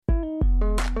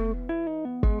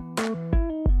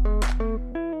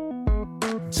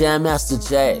Jam Master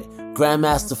Jay,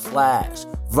 Grandmaster Flash,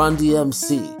 Run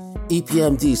DMC,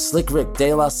 EPMD, Slick Rick,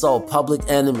 De La Soul, Public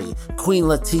Enemy, Queen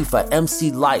Latifah,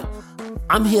 MC Lyte.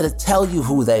 I'm here to tell you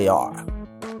who they are.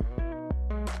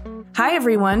 Hi,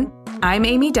 everyone. I'm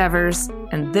Amy Devers,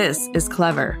 and this is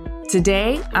Clever.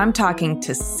 Today, I'm talking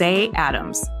to Cey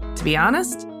Adams. To be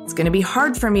honest, it's going to be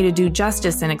hard for me to do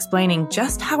justice in explaining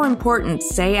just how important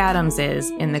Cey Adams is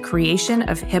in the creation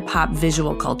of hip-hop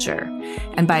visual culture,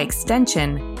 and by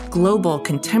extension, global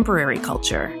contemporary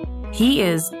culture. He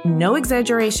is, no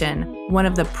exaggeration, one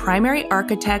of the primary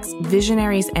architects,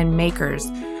 visionaries, and makers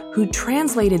who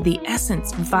translated the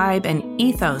essence, vibe, and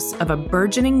ethos of a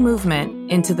burgeoning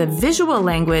movement into the visual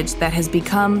language that has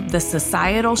become the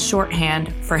societal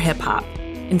shorthand for hip-hop.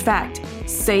 In fact,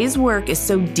 Cey's work is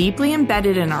so deeply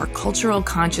embedded in our cultural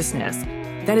consciousness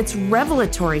that it's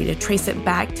revelatory to trace it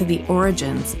back to the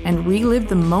origins and relive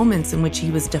the moments in which he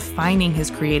was defining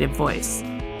his creative voice.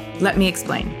 Let me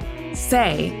explain.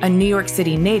 Cey, a New York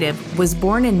City native, was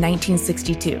born in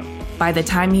 1962. By the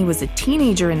time he was a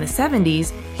teenager in the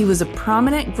 70s, he was a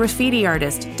prominent graffiti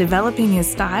artist, developing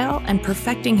his style and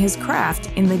perfecting his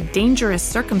craft in the dangerous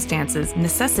circumstances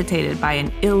necessitated by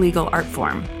an illegal art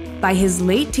form. By his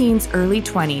late teens, early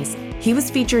 20s, he was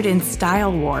featured in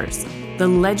Style Wars, the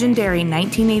legendary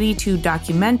 1982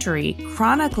 documentary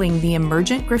chronicling the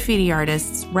emergent graffiti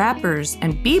artists, rappers,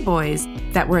 and b-boys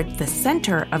that were at the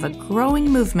center of a growing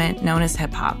movement known as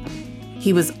hip-hop.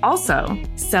 He was also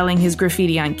selling his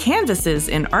graffiti on canvases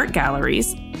in art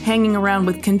galleries, hanging around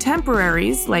with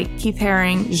contemporaries like Keith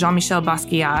Haring, Jean-Michel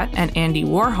Basquiat, and Andy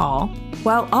Warhol,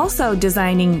 while also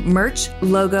designing merch,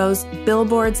 logos,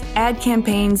 billboards, ad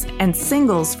campaigns, and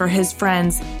singles for his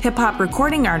friends, hip-hop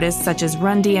recording artists such as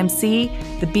Run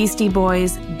DMC, the Beastie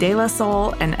Boys, De La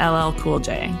Soul, and LL Cool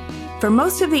J. For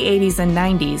most of the 80s and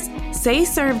 90s, Cey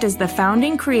served as the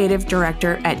founding creative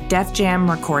director at Def Jam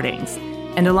Recordings,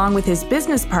 and along with his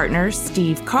business partner,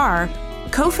 Steve Carr,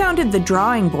 co-founded The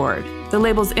Drawing Board, the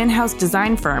label's in-house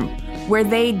design firm, where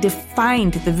they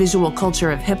defined the visual culture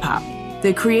of hip-hop.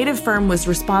 The creative firm was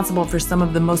responsible for some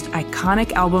of the most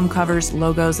iconic album covers,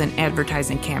 logos, and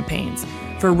advertising campaigns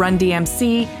for Run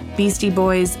DMC, Beastie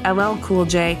Boys, LL Cool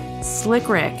J, Slick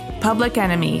Rick, Public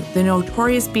Enemy, The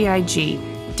Notorious B.I.G.,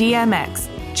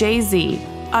 DMX, Jay-Z,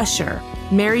 Usher,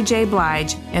 Mary J.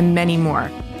 Blige, and many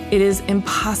more. It is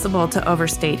impossible to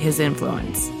overstate his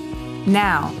influence.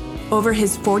 Now, over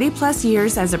his 40-plus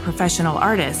years as a professional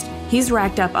artist, he's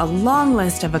racked up a long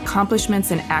list of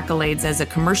accomplishments and accolades as a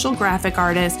commercial graphic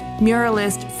artist,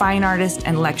 muralist, fine artist,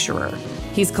 and lecturer.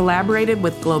 He's collaborated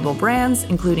with global brands,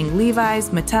 including Levi's,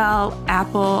 Mattel,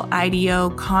 Apple, IDEO,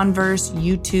 Converse,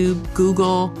 YouTube,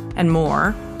 Google, and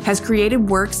more, has created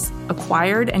works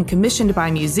acquired and commissioned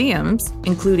by museums,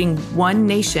 including One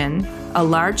Nation, a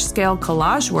large-scale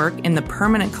collage work in the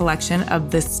permanent collection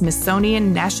of the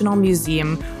Smithsonian National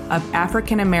Museum of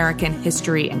African American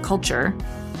History and Culture,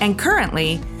 and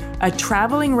currently a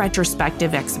traveling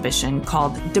retrospective exhibition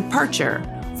called Departure,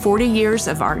 40 Years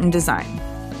of Art and Design.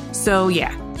 So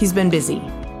yeah, he's been busy.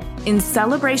 In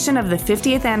celebration of the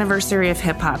 50th anniversary of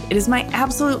hip-hop, it is my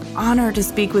absolute honor to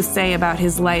speak with Cey about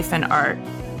his life and art.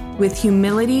 With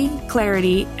humility,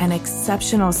 clarity, and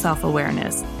exceptional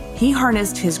self-awareness, he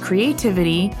harnessed his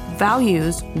creativity,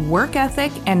 values, work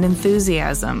ethic, and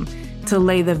enthusiasm to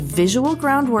lay the visual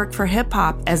groundwork for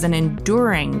hip-hop as an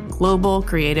enduring global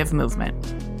creative movement.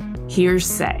 Here's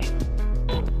Cey.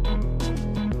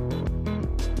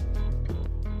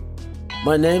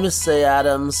 My name is Cey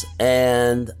Adams,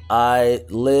 and I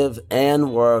live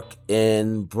and work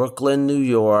in Brooklyn, New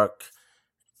York.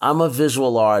 I'm a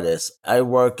visual artist. I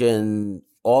work in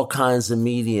all kinds of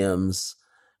mediums,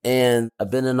 and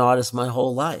I've been an artist my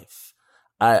whole life.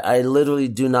 I literally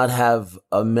do not have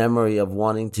a memory of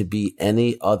wanting to be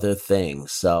any other thing.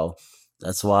 So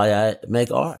that's why I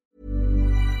make art.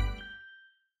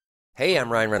 Hey,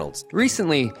 I'm Ryan Reynolds.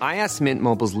 Recently, I asked Mint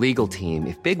Mobile's legal team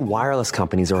if big wireless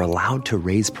companies are allowed to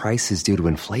raise prices due to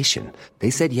inflation. They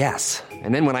said yes.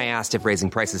 And then when I asked if raising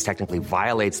prices technically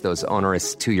violates those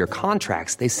onerous 2-year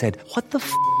contracts, they said, "What the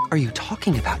f*** are you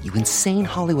talking about, you insane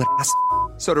Hollywood ass?"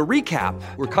 So to recap,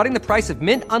 we're cutting the price of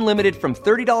Mint Unlimited from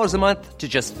 $30 a month to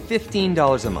just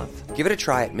 $15 a month. Give it a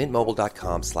try at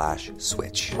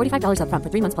mintmobile.com/switch. $45 up front for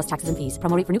 3 months plus taxes and fees.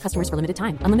 Promo rate for new customers for limited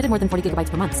time. Unlimited more than 40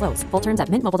 gigabytes per month. Slows full terms at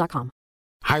mintmobile.com.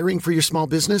 Hiring for your small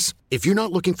business? If you're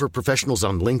not looking for professionals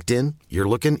on LinkedIn, you're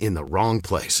looking in the wrong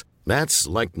place. That's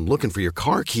like looking for your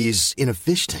car keys in a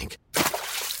fish tank.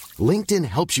 LinkedIn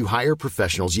helps you hire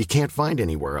professionals you can't find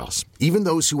anywhere else, even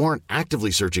those who aren't actively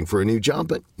searching for a new job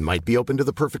but might be open to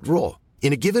the perfect role.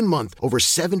 In a given month, over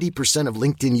 70% of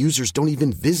LinkedIn users don't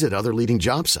even visit other leading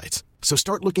job sites. So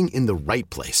start looking in the right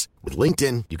place. With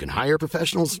LinkedIn, you can hire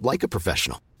professionals like a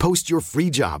professional. Post your free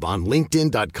job on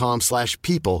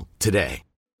linkedin.com/people today.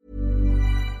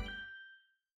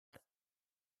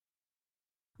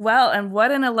 Well, and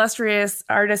what an illustrious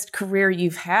artist career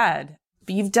you've had.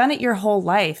 You've done it your whole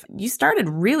life. You started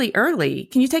really early.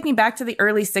 Can you take me back to the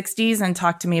early 60s and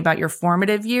talk to me about your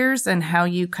formative years and how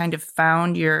you kind of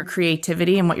found your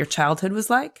creativity and what your childhood was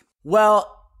like?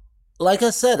 Well, like I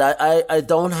said, I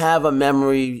don't have a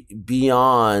memory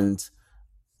beyond,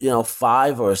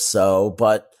 5 or so,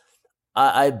 but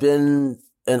I've been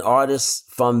an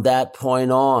artist from that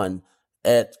point on.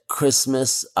 At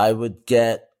Christmas, I would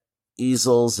get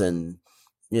easels and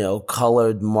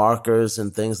colored markers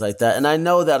and things like that. And I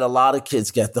know that a lot of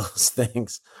kids get those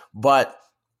things, but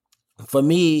for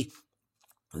me,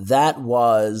 that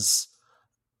was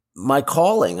my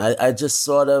calling. I just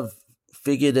sort of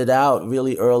figured it out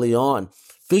really early on.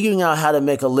 Figuring out how to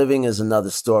make a living is another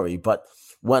story. But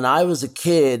when I was a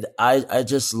kid, I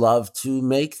just loved to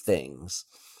make things.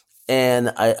 And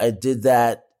I did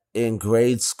that in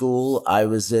grade school. I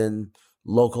was in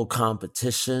local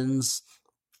competitions.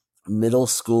 Middle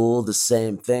school, the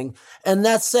same thing. And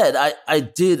that said, I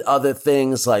did other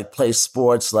things like play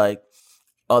sports like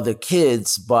other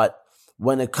kids, but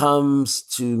when it comes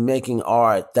to making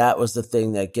art, that was the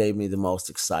thing that gave me the most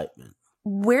excitement.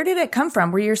 Where did it come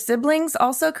from? Were your siblings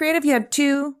also creative? You had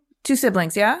two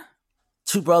siblings, yeah?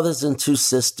 2 brothers and 2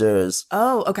 sisters.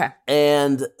 Oh, okay.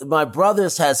 And my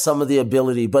brothers had some of the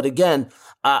ability, but again,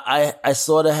 I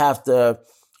sort of have to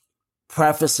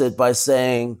preface it by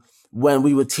saying, when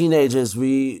we were teenagers,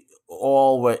 we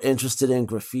all were interested in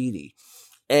graffiti.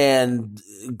 And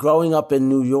growing up in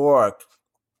New York,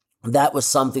 that was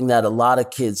something that a lot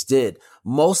of kids did.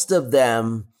 Most of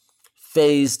them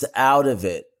phased out of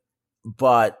it,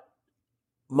 but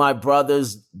my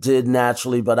brothers did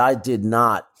naturally, but I did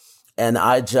not. And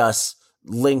I just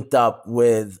linked up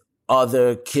with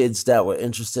other kids that were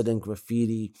interested in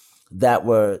graffiti that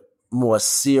were more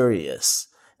serious.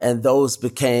 And those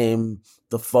became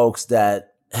the folks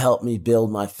that helped me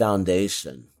build my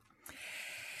foundation.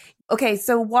 Okay,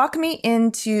 so walk me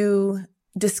into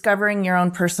discovering your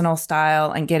own personal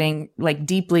style and getting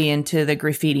deeply into the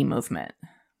graffiti movement.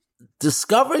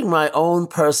 Discovering my own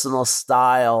personal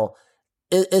style,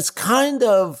 it's kind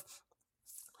of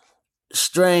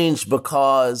strange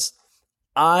because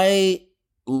I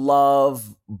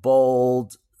love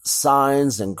bold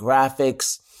signs and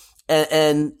graphics.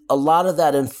 And a lot of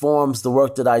that informs the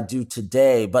work that I do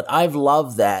today, but I've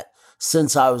loved that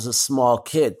since I was a small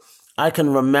kid. I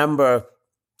can remember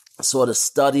sort of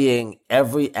studying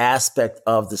every aspect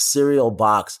of the cereal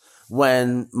box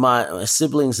when my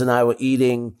siblings and I were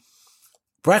eating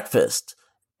breakfast.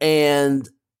 And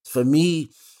for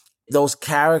me, those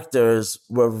characters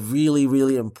were really,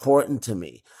 really important to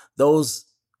me. Those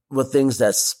were things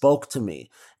that spoke to me.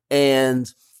 And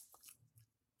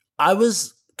I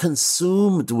was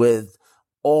consumed with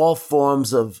all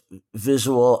forms of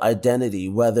visual identity,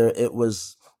 whether it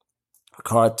was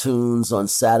cartoons on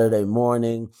Saturday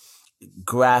morning,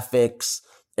 graphics.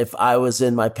 If I was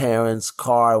in my parents'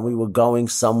 car and we were going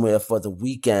somewhere for the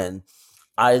weekend,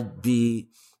 I'd be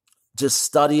just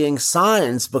studying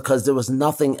signs because there was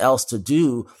nothing else to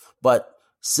do but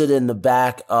sit in the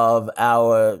back of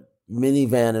our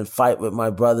minivan and fight with my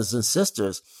brothers and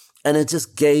sisters. And it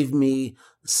just gave me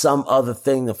some other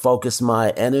thing to focus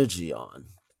my energy on.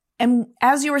 And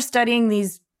as you were studying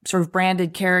these sort of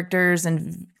branded characters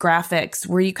and graphics,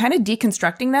 were you kind of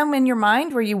deconstructing them in your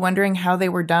mind? Were you wondering how they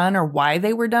were done or why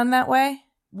they were done that way?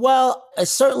 Well, I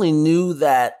certainly knew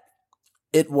that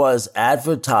it was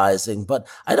advertising, but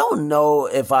I don't know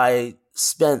if I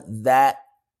spent that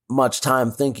much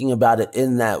time thinking about it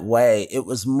in that way. It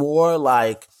was more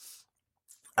like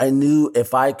I knew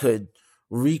if I could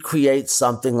recreate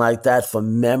something like that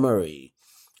from memory,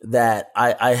 that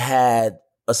I had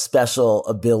a special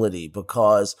ability,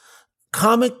 because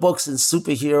comic books and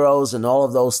superheroes and all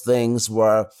of those things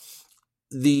were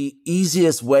the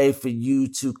easiest way for you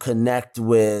to connect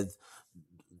with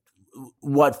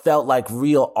what felt like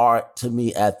real art to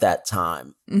me at that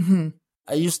time. Mm-hmm.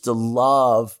 I used to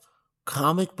love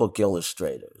comic book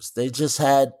illustrators. They just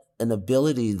had an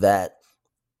ability that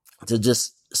to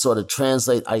just sort of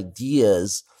translate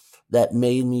ideas that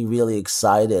made me really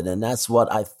excited. And that's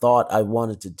what I thought I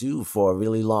wanted to do for a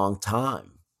really long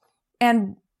time.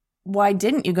 And why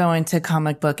didn't you go into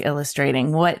comic book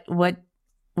illustrating? What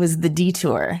was the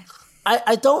detour?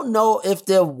 I don't know if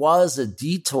there was a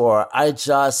detour. I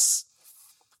just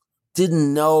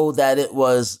didn't know that it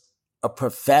was a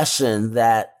profession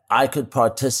that I could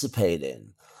participate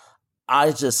in.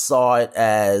 I just saw it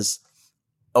as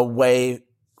a way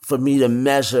for me to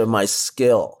measure my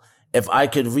skill. If I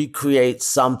could recreate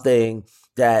something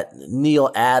that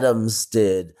Neil Adams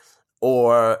did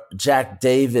or Jack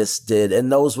Davis did,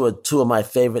 and those were two of my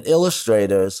favorite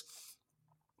illustrators,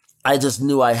 I just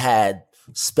knew I had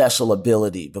special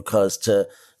ability, because to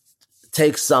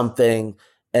take something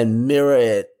and mirror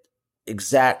it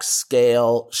exact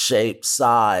scale, shape,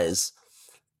 size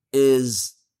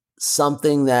is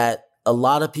something that a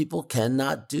lot of people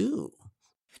cannot do.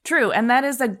 True. And that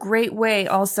is a great way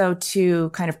also to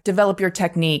kind of develop your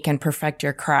technique and perfect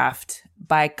your craft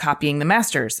by copying the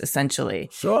masters, essentially.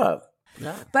 Sure.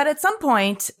 Yeah. But at some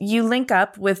point, you link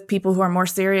up with people who are more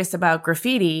serious about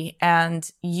graffiti, and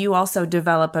you also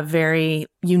develop a very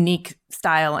unique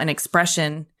style and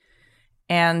expression,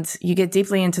 and you get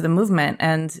deeply into the movement.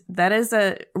 And that is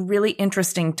a really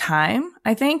interesting time,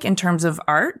 I think, in terms of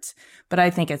art. But I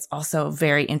think it's also a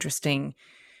very interesting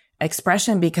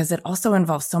expression because it also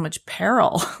involves so much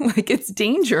peril. Like, it's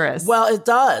dangerous. Well, it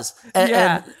does.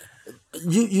 Yeah.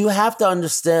 And you have to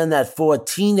understand that for a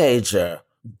teenager,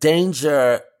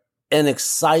 danger and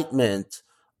excitement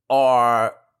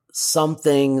are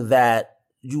something that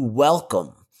you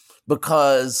welcome,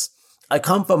 because I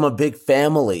come from a big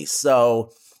family.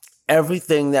 So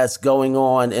everything that's going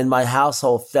on in my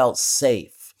household felt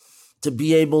safe. To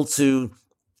be able to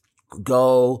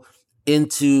go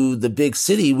into the big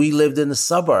city, we lived in the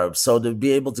suburbs. So to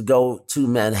be able to go to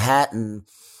Manhattan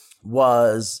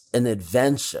was an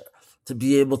adventure. To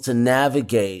be able to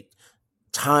navigate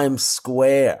Times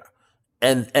Square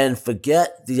and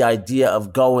forget the idea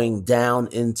of going down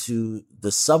into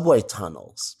the subway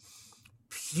tunnels.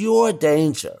 Pure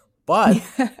danger, but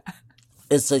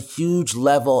it's a huge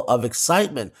level of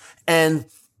excitement. And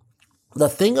the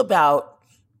thing about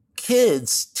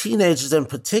kids, teenagers in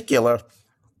particular,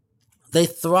 they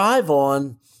thrive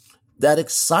on that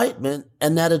excitement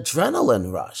and that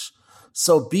adrenaline rush.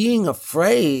 So being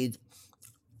afraid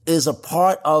is a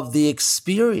part of the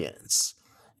experience.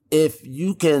 If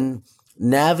you can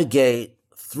navigate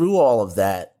through all of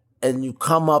that and you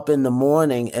come up in the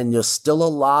morning and you're still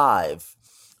alive,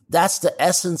 that's the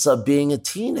essence of being a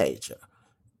teenager.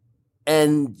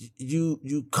 And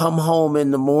you come home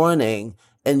in the morning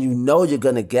and you know you're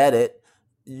going to get it.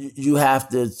 You have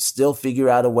to still figure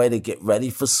out a way to get ready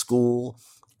for school.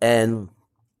 And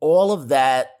all of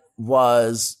that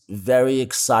was very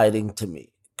exciting to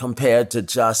me compared to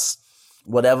just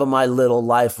whatever my little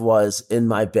life was in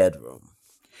my bedroom.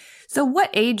 So what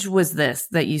age was this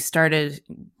that you started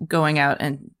going out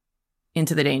and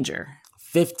into the danger?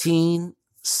 15,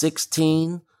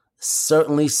 16,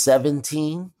 certainly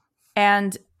 17.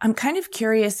 And I'm kind of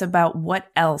curious about what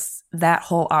else that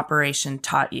whole operation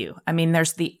taught you. I mean,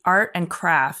 there's the art and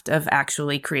craft of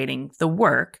actually creating the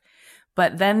work,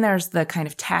 but then there's the kind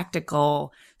of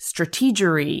tactical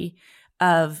strategery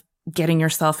of getting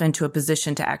yourself into a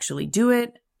position to actually do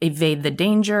it, evade the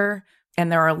danger.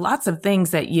 And there are lots of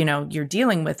things that, you know, you're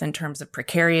dealing with in terms of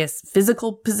precarious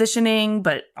physical positioning,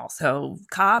 but also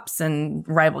cops and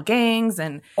rival gangs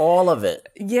and all of it.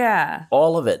 Yeah.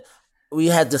 All of it. We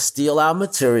had to steal our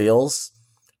materials,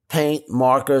 paint,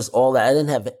 markers, all that. I didn't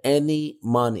have any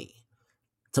money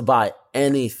to buy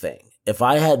anything. If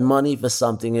I had money for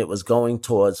something, it was going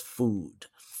towards food.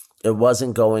 It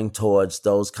wasn't going towards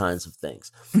those kinds of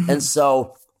things. And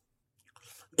so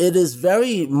it is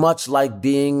very much like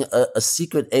being a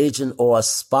secret agent or a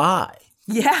spy.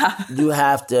 Yeah. You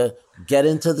have to get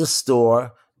into the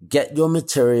store, get your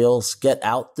materials, get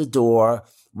out the door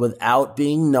without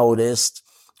being noticed.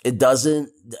 It doesn't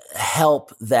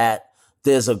help that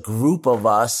there's a group of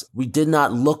us. We did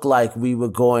not look like we were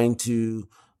going to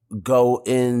go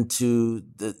into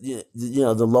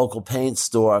the local paint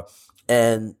store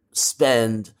and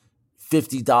spend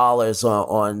 $50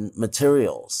 on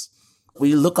materials.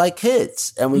 We look like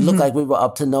kids and we look like we were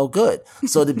up to no good.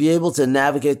 So to be able to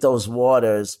navigate those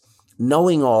waters,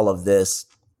 knowing all of this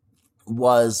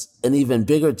was an even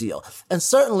bigger deal. And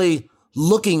certainly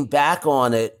looking back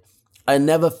on it, I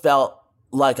never felt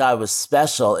like I was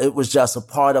special. It was just a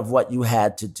part of what you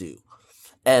had to do.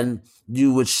 And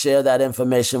you would share that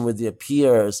information with your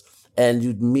peers and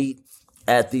you'd meet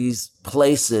at these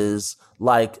places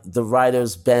like the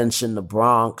Writer's Bench in the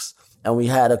Bronx. And we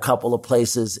had a couple of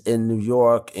places in New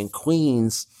York and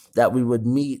Queens that we would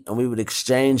meet and we would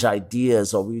exchange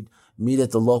ideas, or we'd meet at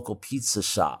the local pizza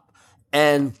shop.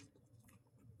 And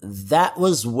that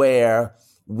was where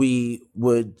we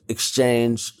would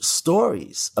exchange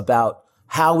stories about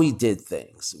how we did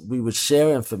things. We would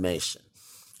share information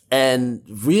and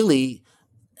really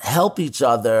help each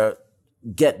other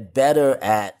get better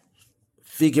at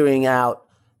figuring out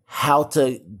how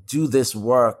to do this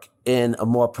work in a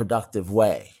more productive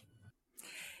way.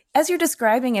 As you're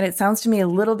describing it, it sounds to me a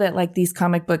little bit like these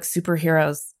comic book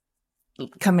superheroes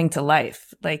coming to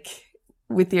life, like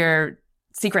with your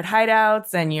secret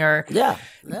hideouts and your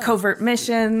covert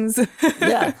missions.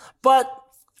 Yeah. But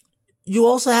you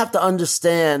also have to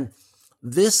understand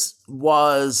this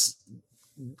was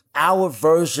our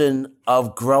version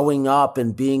of growing up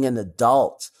and being an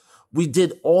adult. We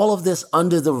did all of this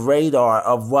under the radar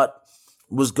of what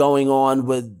was going on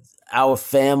with our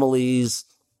families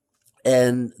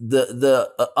and the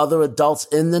other adults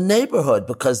in the neighborhood,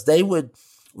 because they would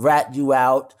rat you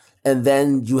out and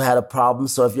then you had a problem.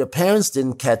 So if your parents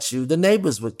didn't catch you, the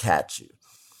neighbors would catch you.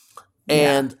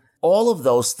 And all of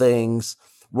those things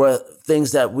were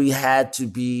things that we had to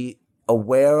be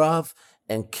aware of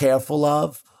and careful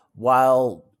of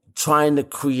while trying to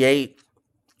create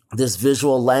this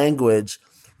visual language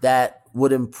that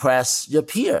would impress your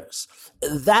peers.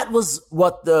 That was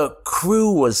what the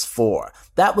crew was for.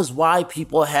 That was why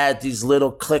people had these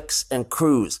little cliques and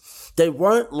crews. They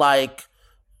weren't like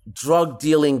drug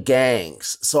dealing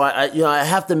gangs. So I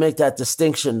have to make that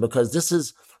distinction because this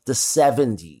is the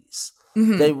 70s.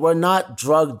 Mm-hmm. They were not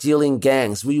drug dealing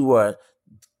gangs. We were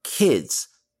kids,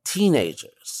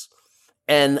 teenagers.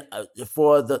 And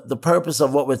for the purpose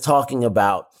of what we're talking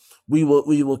about, we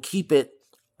will keep it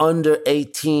under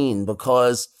 18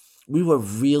 because we were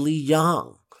really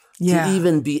young to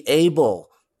even be able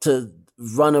to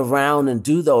run around and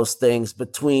do those things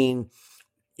between,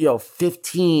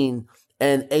 15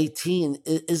 and 18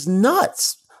 is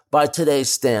nuts by today's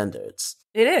standards.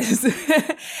 It is.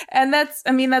 And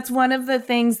that's one of the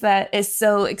things that is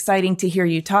so exciting to hear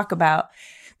you talk about,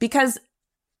 because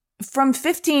from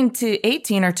 15 to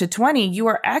 18 or to 20, you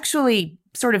are actually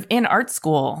sort of in art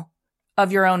school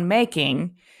of your own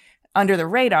making under the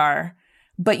radar,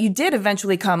 but you did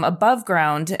eventually come above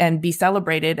ground and be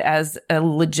celebrated as a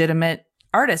legitimate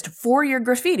artist for your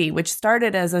graffiti, which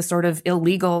started as a sort of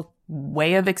illegal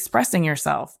way of expressing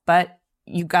yourself. But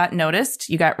you got noticed,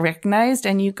 you got recognized,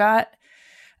 and you got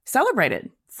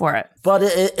celebrated for it. But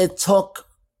it took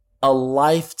a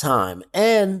lifetime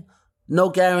and no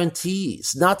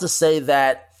guarantees. Not to say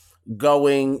that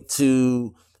going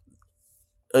to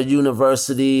a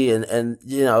university and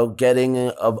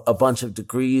getting a bunch of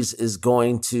degrees is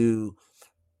going to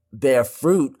bear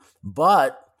fruit,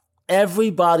 but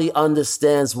everybody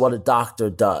understands what a doctor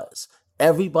does.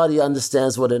 Everybody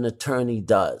understands what an attorney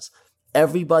does.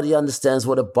 Everybody understands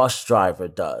what a bus driver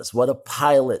does, what a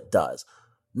pilot does.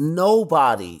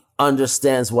 Nobody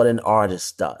understands what an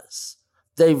artist does.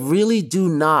 They really do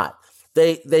not.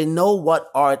 They know what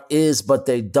art is, but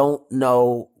they don't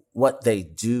know what they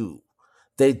do.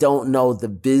 They don't know the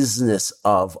business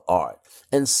of art.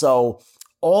 And so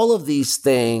all of these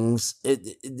things,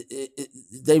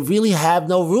 they really have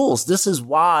no rules. This is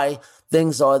why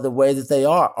things are the way that they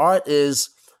are. Art is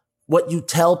what you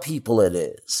tell people it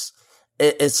is.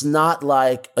 It's not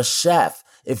like a chef.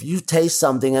 If you taste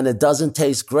something and it doesn't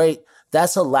taste great,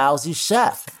 that's a lousy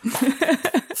chef.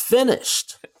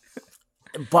 Finished.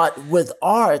 But with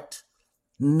art,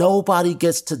 nobody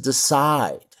gets to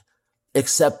decide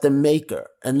except the maker.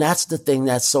 And that's the thing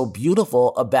that's so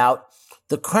beautiful about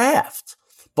the craft.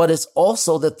 But it's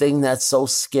also the thing that's so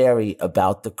scary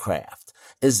about the craft,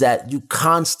 is that you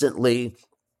constantly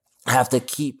have to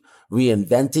keep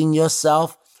reinventing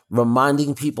yourself,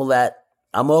 reminding people that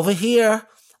I'm over here,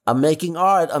 I'm making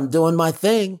art, I'm doing my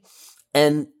thing,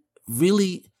 and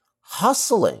really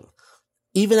hustling,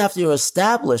 even after you're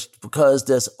established, because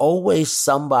there's always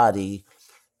somebody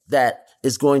that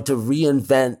is going to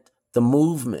reinvent the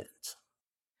movement.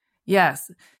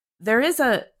 Yes. There is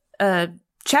a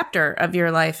chapter of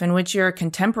your life in which you're a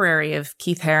contemporary of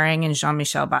Keith Haring and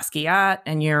Jean-Michel Basquiat,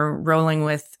 and you're rolling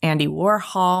with Andy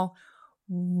Warhol.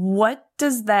 What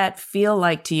does that feel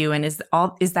like to you? And is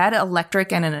that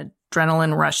electric and an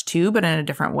adrenaline rush too, but in a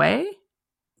different way?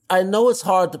 I know it's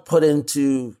hard to put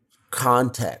into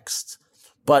context,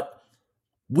 but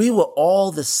we were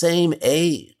all the same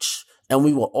age and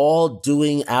we were all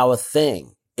doing our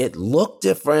thing. It looked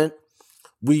different.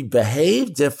 We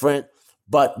behaved different,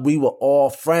 but we were all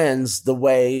friends the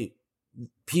way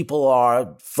people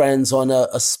are friends on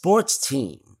a sports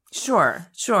team. Sure.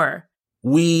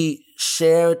 We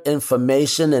shared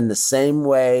information in the same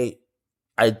way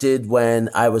I did when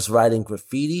I was writing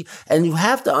graffiti. And you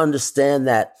have to understand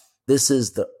that this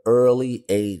is the early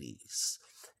 80s.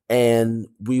 And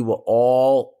we were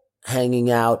all hanging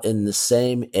out in the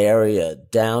same area,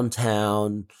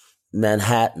 downtown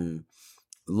Manhattan,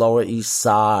 Lower East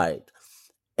Side.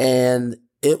 And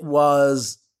it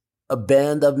was a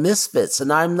band of misfits.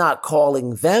 And I'm not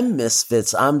calling them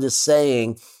misfits. I'm just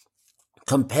saying,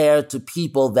 compared to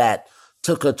people that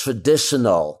took a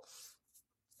traditional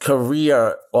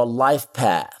career or life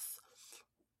path,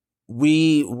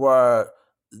 we were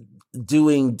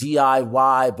doing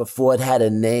DIY before it had a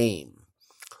name.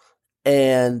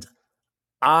 And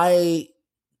I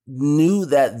knew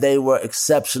that they were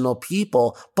exceptional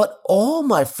people, but all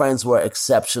my friends were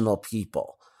exceptional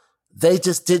people. They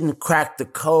just didn't crack the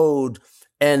code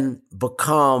and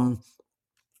become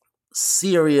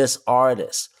serious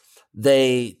artists.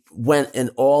 They went in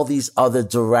all these other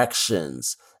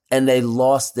directions and they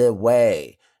lost their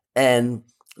way. And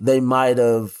they might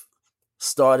have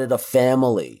started a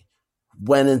family,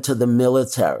 went into the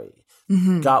military,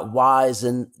 got wise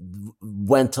and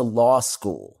went to law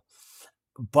school.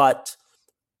 But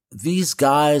these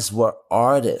guys were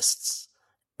artists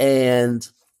and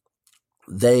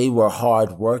they were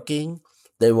hardworking.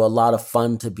 They were a lot of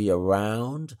fun to be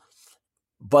around.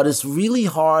 But it's really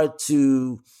hard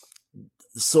to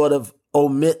sort of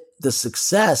omit the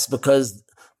success because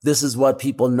this is what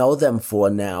people know them for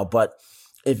now. But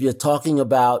if you're talking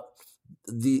about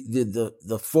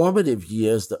the formative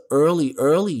years, the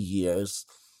early years,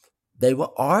 they were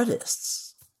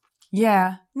artists.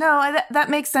 Yeah. No, that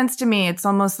makes sense to me. It's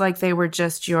almost like they were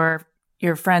just your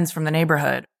friends from the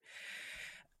neighborhood.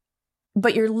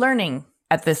 But you're learning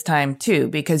at this time too,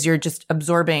 because you're just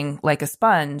absorbing like a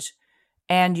sponge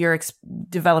and you're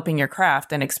developing your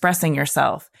craft and expressing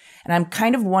yourself. And I'm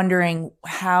kind of wondering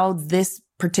how this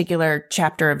particular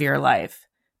chapter of your life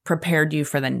prepared you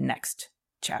for the next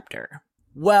chapter.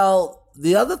 Well,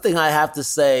 the other thing I have to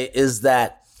say is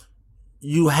that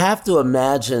you have to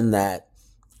imagine that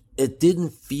it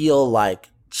didn't feel like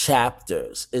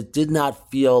chapters. It did not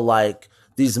feel like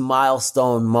these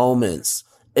milestone moments.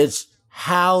 It's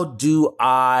how do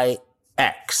I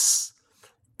X?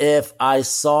 If I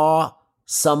saw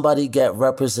somebody get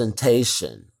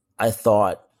representation, I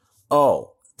thought,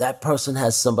 oh, that person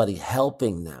has somebody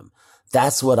helping them.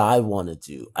 That's what I want to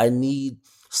do. I need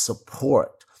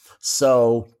support.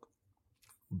 So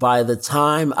by the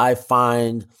time I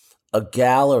find a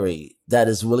gallery that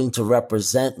is willing to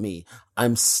represent me,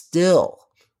 I'm still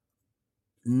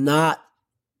not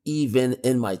even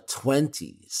in my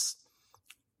 20s.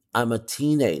 I'm a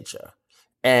teenager.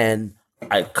 And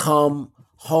I come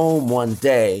home one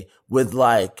day with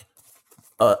like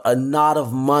a knot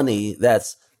of money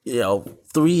that's,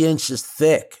 3 inches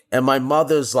thick. And my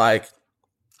mother's like,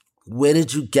 where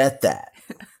did you get that?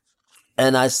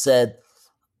 And I said,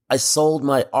 I sold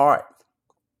my art.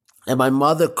 And my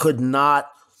mother could not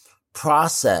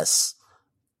process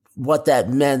what that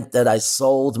meant, that I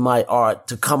sold my art,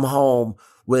 to come home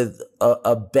with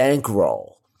a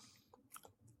bankroll.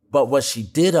 But what she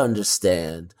did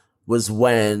understand was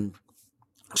when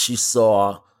she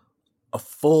saw a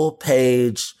full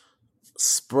page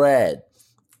spread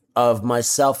of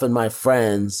myself and my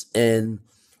friends in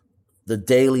the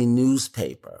daily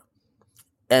newspaper.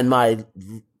 And my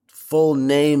full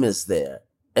name is there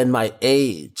and my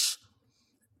age.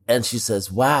 And she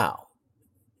says, wow,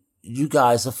 you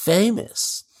guys are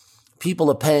famous.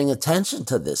 People are paying attention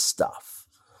to this stuff.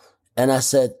 And I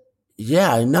said,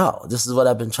 yeah, I know. This is what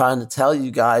I've been trying to tell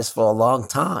you guys for a long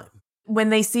time. When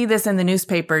they see this in the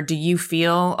newspaper, do you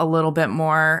feel a little bit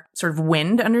more sort of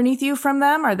wind underneath you from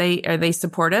them? Are they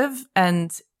supportive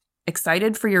and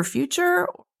excited for your future?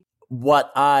 What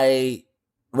I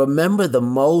remember the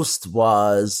most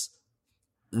was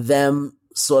them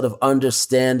sort of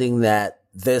understanding that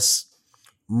this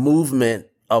movement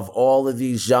of all of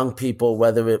these young people,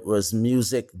 whether it was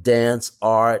music, dance,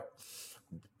 art,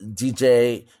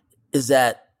 DJ, is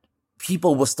that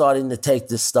people were starting to take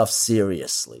this stuff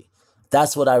seriously.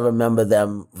 That's what I remember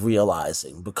them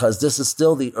realizing, because this is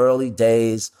still the early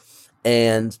days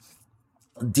and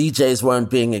DJs weren't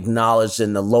being acknowledged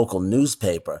in the local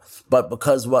newspaper. But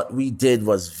because what we did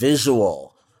was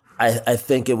visual, I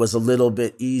think it was a little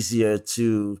bit easier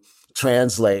to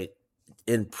translate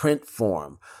in print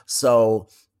form. So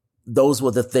those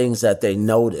were the things that they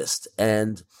noticed.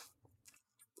 And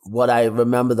what I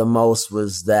remember the most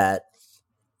was that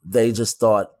they just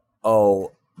thought,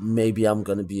 oh, maybe I'm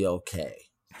going to be okay.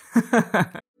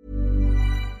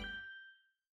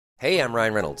 Hey, I'm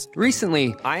Ryan Reynolds.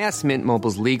 Recently, I asked Mint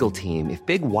Mobile's legal team if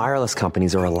big wireless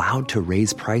companies are allowed to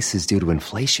raise prices due to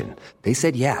inflation. They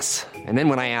said yes. And then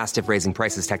when I asked if raising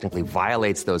prices technically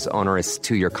violates those onerous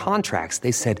 2-year contracts,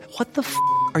 they said, what the f***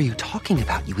 are you talking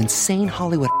about, you insane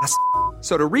Hollywood ass f-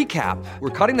 So to recap,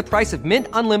 we're cutting the price of Mint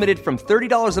Unlimited from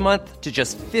 $30 a month to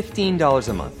just $15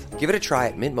 a month. Give it a try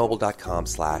at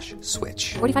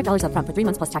mintmobile.com/switch. $45 up front for 3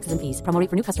 months plus taxes and fees. Promo rate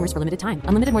for new customers for limited time.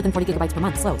 Unlimited more than 40 gigabytes per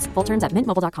month. Slows full terms at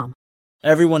mintmobile.com.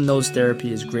 Everyone knows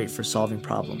therapy is great for solving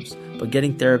problems, but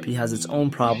getting therapy has its own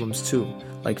problems too,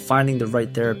 like finding the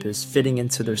right therapist, fitting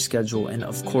into their schedule, and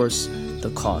of course,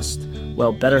 the cost.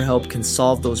 Well, BetterHelp can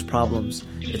solve those problems.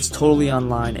 It's totally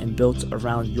online and built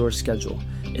around your schedule.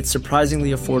 It's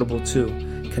surprisingly affordable too.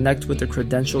 Connect with a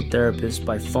credentialed therapist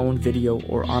by phone, video,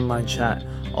 or online chat,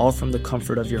 all from the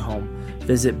comfort of your home.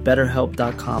 Visit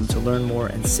BetterHelp.com to learn more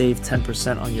and save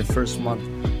 10% on your first month.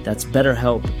 That's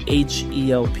BetterHelp,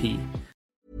 H-E-L-P.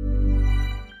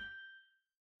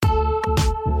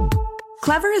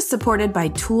 Clever is supported by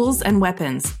Tools and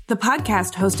Weapons, the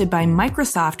podcast hosted by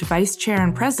Microsoft Vice Chair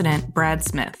and President Brad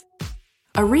Smith.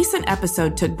 A recent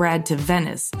episode took Brad to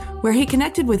Venice, where he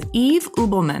connected with Yves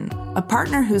Ubelman, a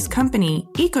partner whose company,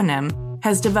 Econem,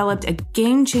 has developed a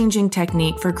game-changing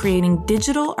technique for creating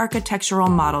digital architectural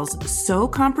models so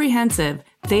comprehensive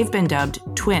they've been dubbed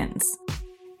twins.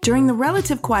 During the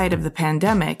relative quiet of the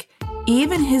pandemic,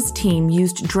 Yves and his team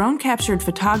used drone-captured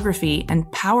photography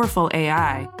and powerful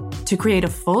AI to create a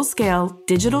full-scale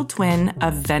digital twin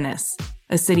of Venice,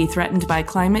 a city threatened by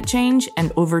climate change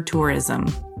and over-tourism.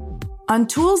 On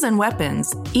Tools and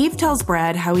Weapons, Yves tells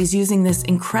Brad how he's using this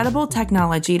incredible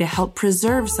technology to help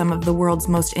preserve some of the world's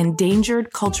most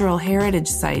endangered cultural heritage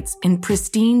sites in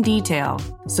pristine detail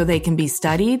so they can be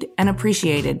studied and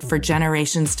appreciated for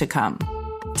generations to come.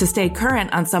 To stay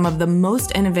current on some of the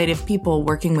most innovative people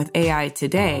working with AI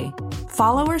today,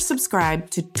 follow or subscribe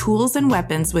to Tools and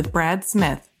Weapons with Brad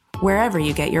Smith, wherever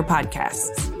you get your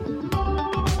podcasts.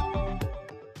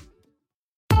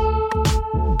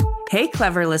 Hey,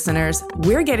 Clever listeners,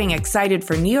 we're getting excited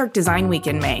for New York Design Week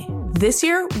in May. This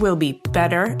year will be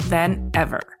better than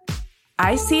ever.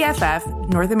 ICFF,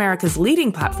 North America's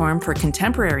leading platform for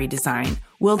contemporary design,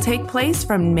 will take place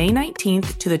from May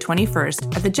 19th to the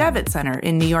 21st at the Javits Center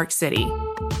in New York City.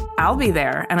 I'll be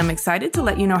there, and I'm excited to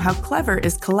let you know how Clever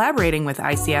is collaborating with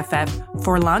ICFF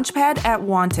for Launchpad at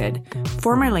Wanted,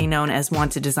 formerly known as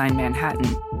Wanted Design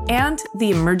Manhattan, and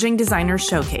the Emerging Designers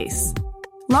Showcase.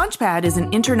 Launchpad is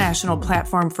an international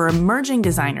platform for emerging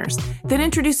designers that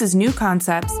introduces new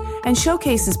concepts and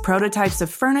showcases prototypes of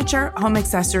furniture, home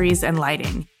accessories, and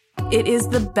lighting. It is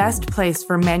the best place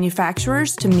for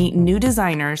manufacturers to meet new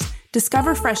designers,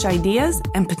 discover fresh ideas,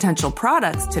 and potential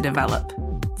products to develop.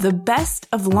 The best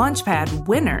of Launchpad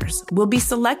winners will be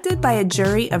selected by a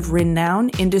jury of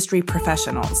renowned industry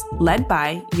professionals, led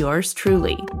by yours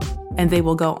truly. And they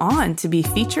will go on to be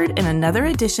featured in another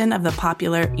edition of the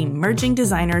popular Emerging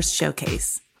Designers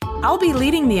Showcase. I'll be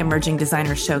leading the Emerging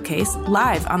Designers Showcase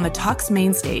live on the Talks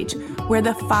main stage, where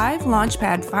the 5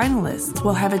 Launchpad finalists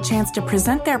will have a chance to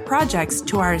present their projects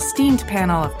to our esteemed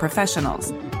panel of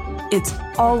professionals. It's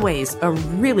always a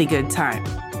really good time.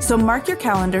 So mark your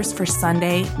calendars for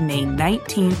Sunday, May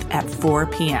 19th at 4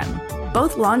 p.m.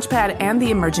 Both Launchpad and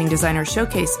the Emerging Designer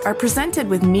Showcase are presented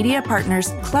with media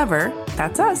partners Clever,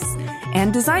 that's us,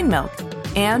 and Design Milk,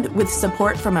 and with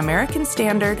support from American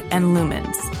Standard and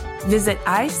Lumens. Visit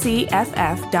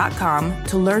ICFF.com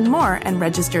to learn more and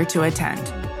register to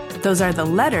attend. Those are the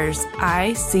letters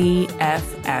ICFF.com.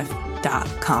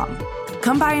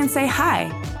 Come by and say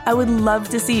hi. I would love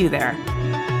to see you there.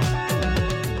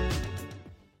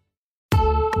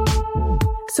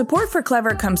 Support for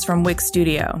Clever comes from Wix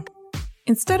Studio.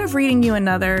 Instead of reading you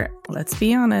another, let's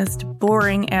be honest,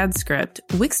 boring ad script,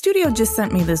 Wix Studio just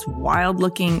sent me this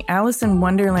wild-looking Alice in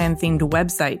Wonderland-themed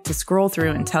website to scroll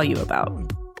through and tell you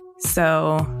about.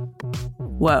 So,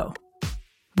 whoa.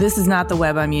 This is not the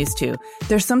web I'm used to.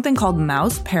 There's something called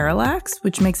mouse parallax,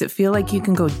 which makes it feel like you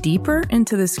can go deeper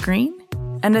into the screen.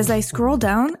 And as I scroll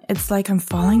down, it's like I'm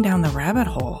falling down the rabbit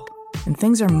hole. And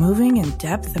things are moving in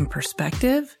depth and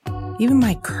perspective. Even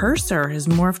my cursor has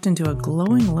morphed into a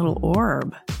glowing little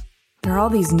orb. There are all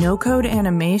these no-code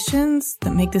animations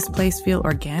that make this place feel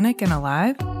organic and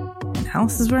alive. And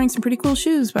Alice is wearing some pretty cool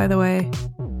shoes, by the way.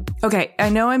 Okay, I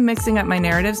know I'm mixing up my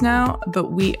narratives now,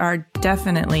 but we are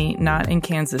definitely not in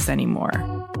Kansas anymore.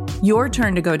 Your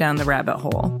turn to go down the rabbit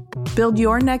hole. Build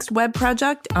your next web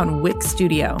project on Wix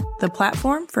Studio, the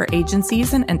platform for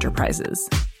agencies and enterprises.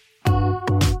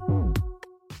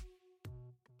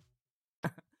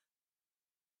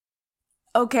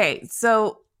 Okay,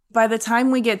 so by the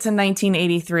time we get to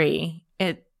 1983,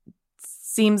 it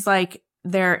seems like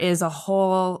there is a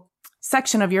whole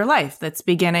section of your life that's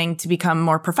beginning to become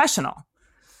more professional.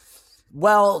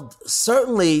 Well,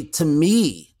 certainly to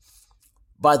me,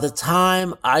 by the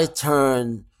time I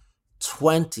turned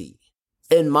 20,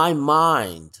 in my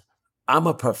mind, I'm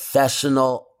a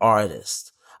professional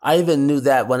artist. I even knew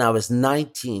that when I was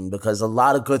 19 because a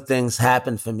lot of good things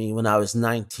happened for me when I was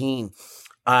 19.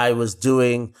 I was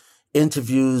doing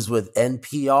interviews with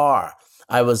NPR.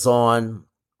 I was on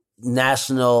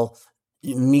national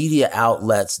media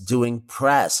outlets doing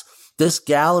press. This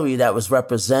gallery that was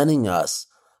representing us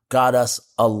got us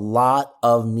a lot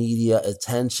of media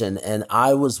attention. And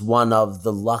I was one of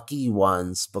the lucky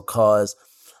ones because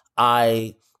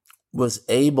I was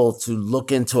able to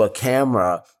look into a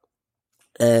camera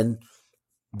and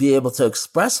be able to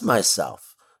express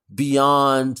myself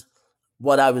beyond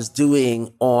what I was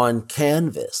doing on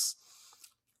canvas.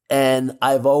 And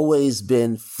I've always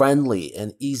been friendly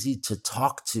and easy to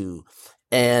talk to.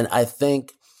 And I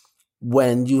think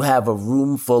when you have a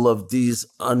room full of these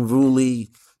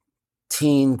unruly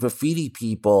teen graffiti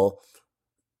people,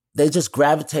 they just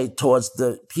gravitate towards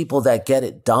the people that get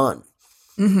it done.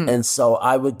 Mm-hmm. And so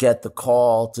I would get the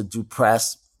call to do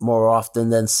press more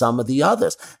often than some of the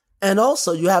others. And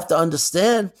also you have to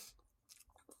understand,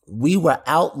 we were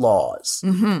outlaws.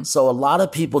 Mm-hmm. So a lot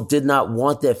of people did not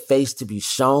want their face to be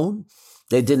shown.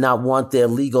 They did not want their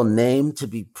legal name to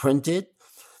be printed.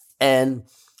 And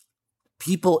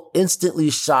people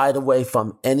instantly shied away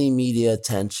from any media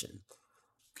attention.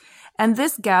 And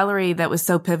this gallery that was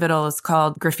so pivotal is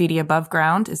called Graffiti Above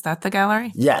Ground. Is that the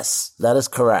gallery? Yes, that is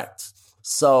correct.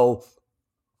 So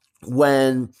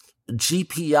when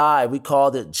GPI, we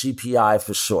called it GPI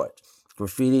for short,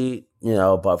 Graffiti,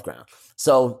 Above Ground.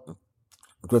 So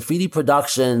Graffiti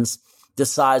Productions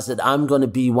decides that I'm going to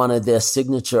be one of their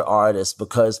signature artists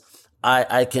because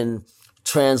I can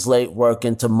translate work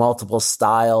into multiple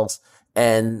styles,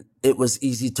 and it was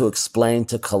easy to explain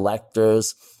to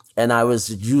collectors, and I was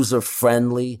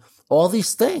user-friendly, all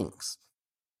these things.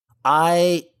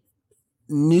 I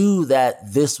knew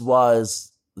that this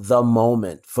was the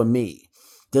moment for me.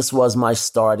 This was my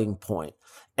starting point.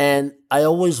 And I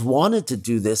always wanted to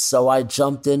do this, so I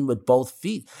jumped in with both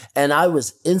feet. And I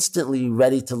was instantly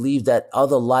ready to leave that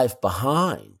other life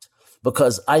behind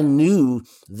because I knew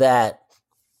that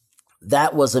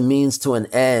that was a means to an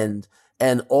end.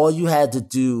 And all you had to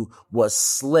do was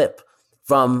slip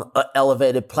from an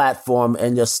elevated platform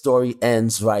and your story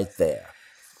ends right there.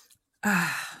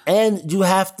 And you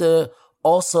have to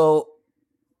also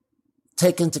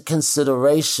take into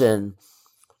consideration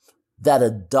that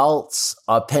adults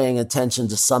are paying attention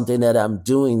to something that I'm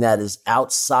doing that is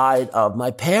outside of my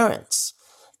parents.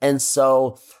 And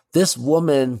so this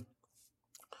woman,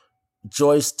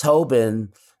 Joyce Tobin,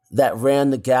 that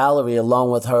ran the gallery along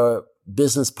with her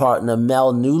business partner,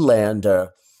 Mel Newlander,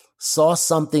 saw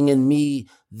something in me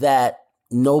that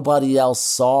nobody else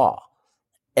saw.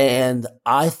 And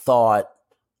I thought,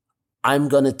 I'm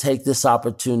going to take this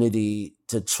opportunity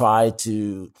to try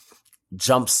to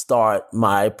jumpstart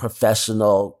my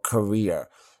professional career.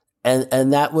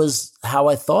 And that was how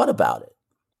I thought about it.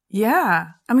 Yeah.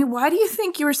 I mean, why do you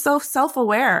think you were so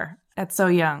self-aware at so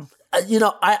young?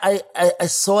 I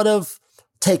sort of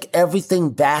take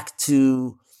everything back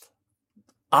to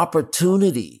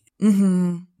opportunity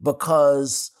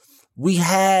because we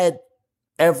had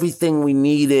everything we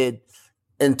needed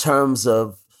in terms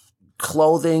of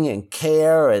clothing and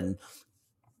care and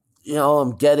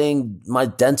I'm getting my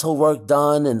dental work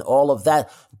done and all of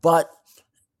that. But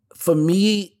for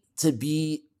me to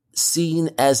be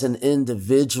seen as an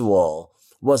individual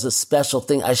was a special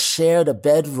thing. I shared a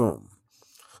bedroom.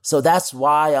 So that's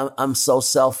why I'm so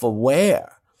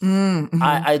self-aware. Mm-hmm.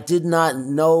 I did not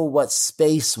know what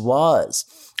space was.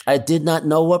 I did not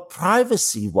know what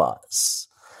privacy was.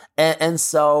 And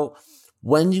so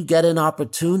when you get an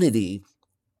opportunity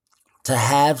to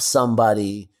have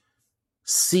somebody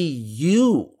see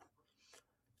you,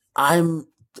 I'm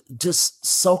just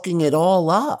soaking it all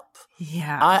up.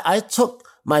 Yeah. I took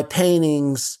my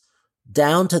paintings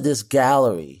down to this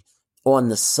gallery on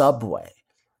the subway.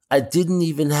 I didn't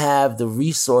even have the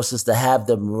resources to have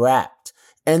them wrapped.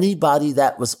 Anybody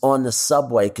that was on the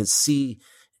subway could see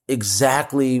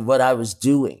exactly what I was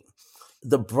doing.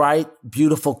 The bright,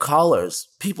 beautiful colors,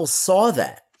 people saw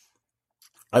that.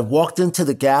 I walked into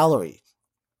the gallery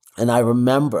and I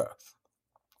remember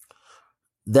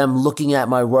them looking at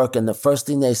my work, and the first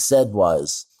thing they said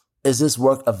was, "Is this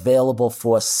work available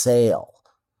for sale?"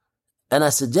 And I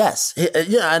said, "Yes."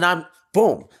 And I'm,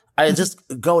 boom. I just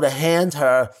go to hand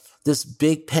her this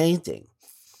big painting.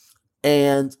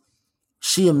 And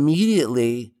she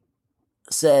immediately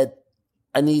said,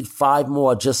 "I need 5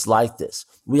 more just like this.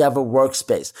 We have a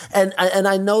workspace." And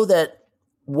I know that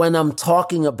when I'm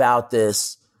talking about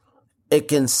this, it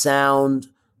can sound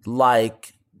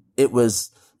like it was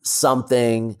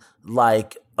something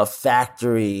like a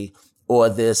factory or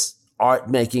this art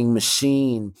making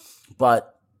machine,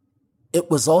 but it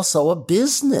was also a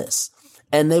business.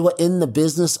 And they were in the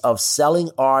business of selling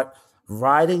art,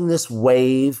 riding this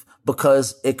wave,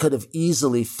 because it could have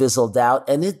easily fizzled out,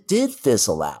 and it did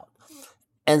fizzle out.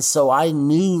 And so I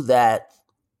knew that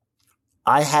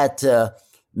I had to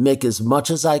make as much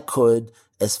as I could,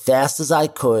 as fast as I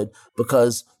could,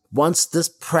 because once this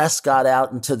press got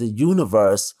out into the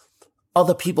universe,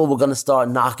 other people were going to start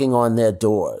knocking on their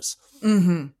doors.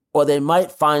 Mm-hmm. Or they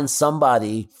might find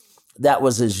somebody that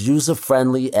was as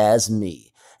user-friendly as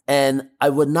me. And I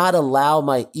would not allow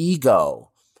my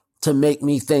ego to make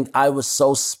me think I was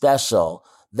so special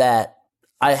that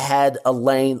I had a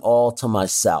lane all to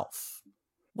myself.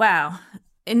 Wow.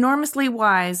 Enormously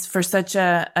wise for such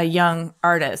a young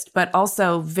artist, but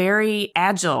also very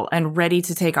agile and ready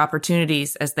to take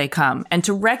opportunities as they come, and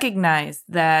to recognize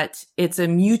that it's a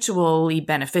mutually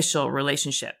beneficial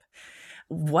relationship.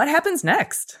 What happens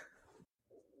next?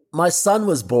 My son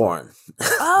was born.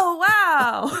 Oh,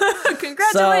 wow.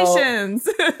 Congratulations.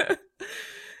 So,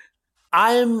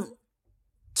 I'm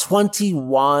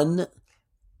 21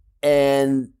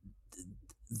 and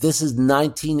this is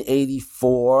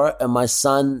 1984, and my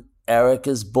son Eric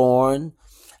is born,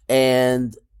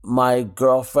 and my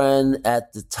girlfriend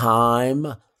at the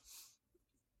time,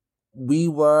 we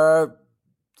were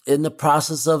in the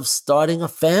process of starting a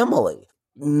family,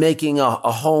 making a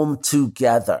home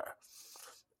together.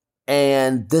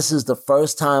 And this is the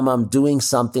first time I'm doing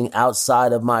something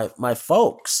outside of my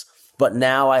folks. But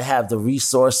now I have the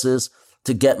resources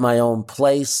to get my own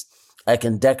place. I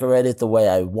can decorate it the way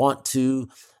I want to.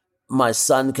 My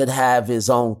son could have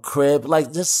his own crib,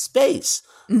 like just space.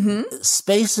 Mm-hmm.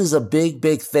 Space is a big,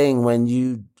 big thing when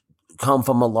you come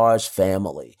from a large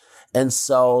family. And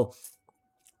so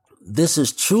this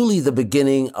is truly the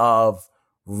beginning of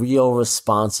real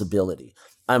responsibility.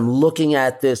 I'm looking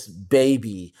at this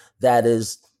baby that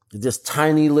is this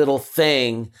tiny little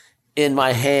thing in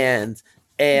my hand,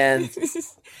 and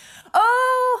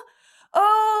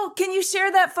Oh, can you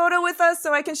share that photo with us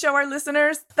so I can show our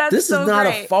listeners? That's this so is not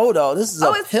great. A photo. This is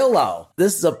a pillow.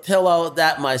 This is a pillow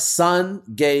that my son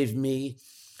gave me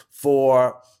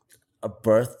for a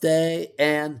birthday.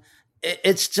 And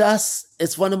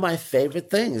it's one of my favorite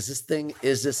things. This thing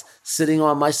is just sitting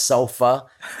on my sofa.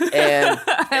 And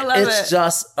I love it's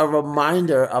just a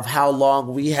reminder of how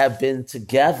long we have been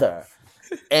together.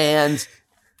 And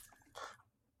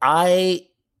I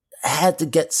had to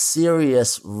get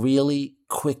serious really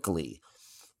quickly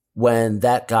when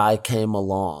that guy came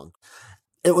along.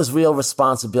 It was real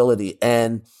responsibility.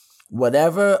 And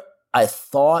whatever I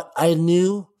thought I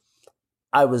knew,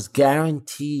 I was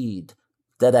guaranteed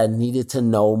that I needed to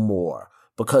know more.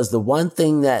 Because the one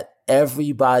thing that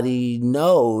everybody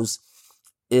knows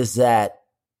is that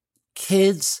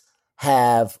kids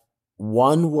have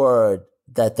one word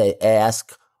that they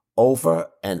ask over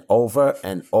and over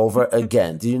and over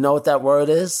again. Do you know what that word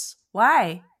is?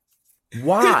 Why?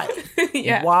 Why?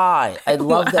 Yeah. Why? I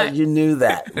love that you knew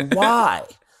that. Why?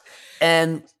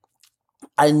 And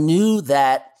I knew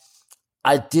that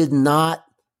I did not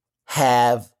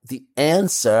have the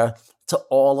answer to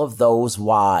all of those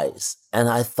whys. And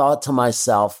I thought to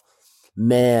myself,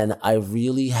 man, I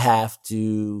really have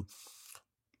to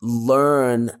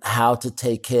learn how to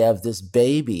take care of this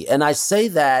baby. And I say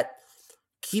that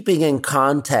keeping in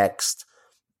context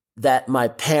that my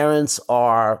parents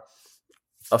are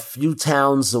a few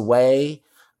towns away.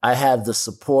 I have the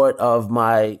support of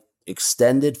my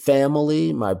extended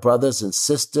family, my brothers and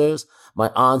sisters, my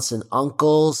aunts and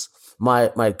uncles,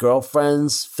 my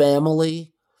girlfriend's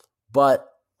family. But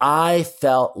I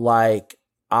felt like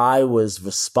I was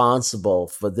responsible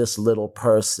for this little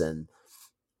person,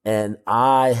 and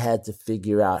I had to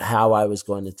figure out how I was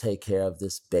going to take care of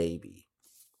this baby.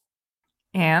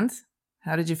 And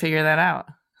how did you figure that out?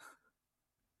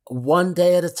 One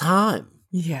day at a time.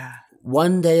 Yeah.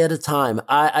 One day at a time.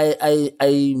 I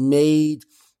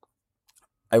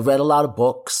read a lot of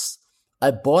books.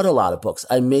 I bought a lot of books.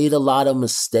 I made a lot of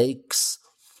mistakes,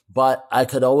 but I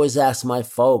could always ask my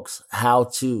folks how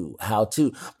to.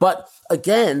 But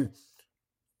again,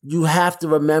 you have to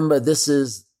remember this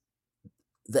is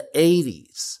the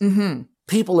 80s. Mm-hmm.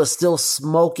 People are still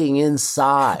smoking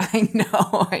inside. I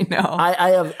know.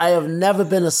 I have never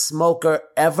been a smoker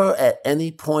ever at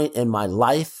any point in my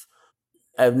life.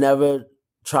 I've never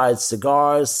tried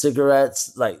cigars,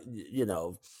 cigarettes,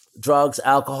 drugs,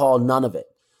 alcohol, none of it.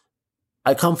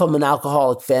 I come from an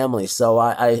alcoholic family, so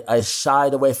I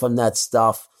shied away from that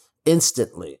stuff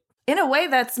instantly. In a way,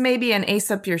 that's maybe an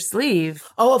ace up your sleeve.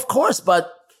 Oh, of course.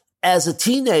 But as a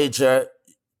teenager,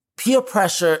 peer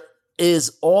pressure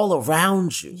is all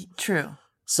around you. True.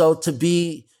 So to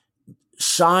be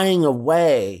shying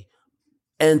away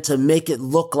and to make it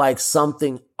look like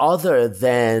something other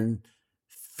than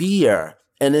fear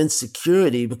and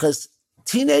insecurity, because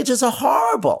teenagers are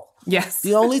horrible. Yes.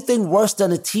 The only thing worse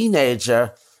than a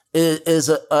teenager is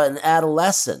an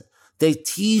adolescent. They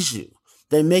tease you.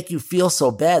 They make you feel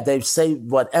so bad. They say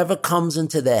whatever comes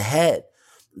into their head.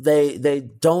 They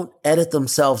don't edit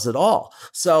themselves at all.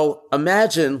 So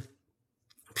imagine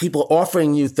people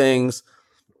offering you things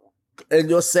and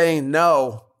you're saying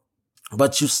no,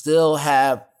 but you still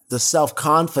have the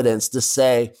self-confidence to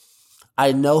say,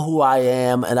 I know who I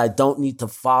am and I don't need to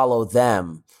follow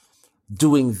them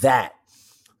doing that.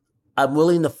 I'm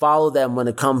willing to follow them when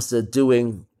it comes to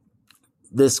doing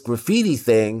this graffiti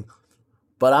thing,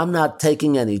 but I'm not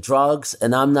taking any drugs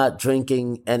and I'm not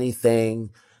drinking anything.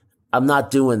 I'm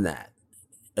not doing that.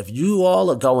 If you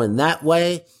all are going that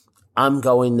way, I'm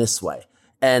going this way.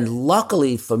 And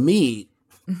luckily for me,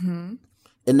 in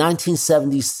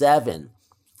 1977,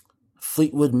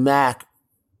 Fleetwood Mac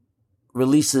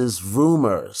releases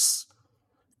Rumors.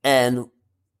 And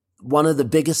one of the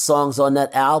biggest songs on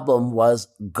that album was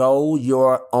Go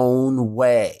Your Own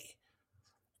Way.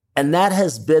 And that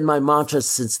has been my mantra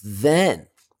since then.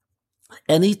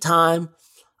 Anytime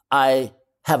I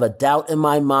have a doubt in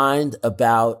my mind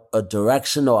about a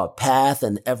direction or a path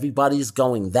and everybody's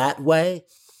going that way,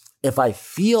 if I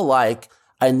feel like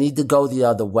I need to go the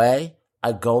other way,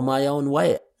 I go my own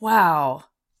way. Wow.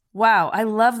 I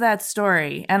love that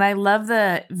story. And I love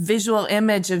the visual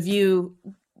image of you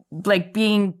like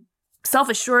being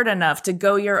self-assured enough to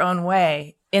go your own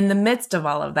way in the midst of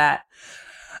all of that.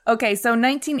 Okay, so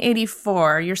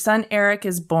 1984, your son Eric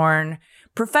is born.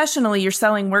 Professionally, you're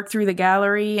selling work through the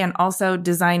gallery and also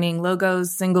designing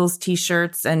logos, singles,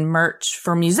 t-shirts, and merch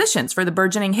for musicians for the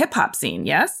burgeoning hip-hop scene,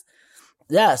 yes?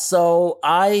 Yeah, so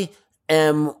I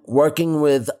am working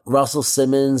with Russell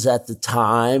Simmons at the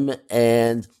time,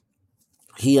 and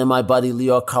he and my buddy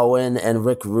Lyor Cohen and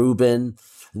Rick Rubin,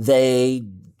 they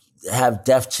have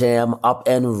Def Jam up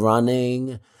and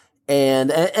running.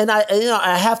 And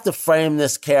I have to frame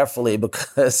this carefully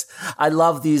because I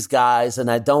love these guys and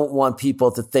I don't want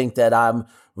people to think that I'm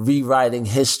rewriting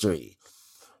history.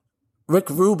 Rick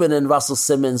Rubin and Russell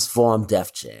Simmons formed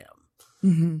Def Jam.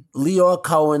 Mm-hmm. Lyor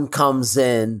Cohen comes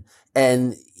in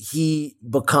and he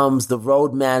becomes the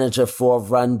road manager for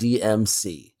Run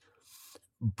DMC.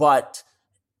 But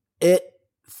it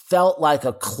felt like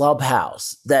a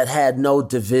clubhouse that had no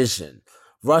division.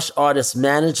 Rush Artist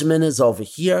Management is over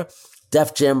here.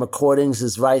 Def Jam Recordings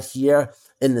is right here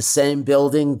in the same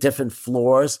building, different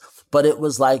floors. But it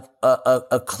was like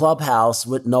a clubhouse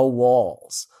with no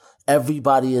walls.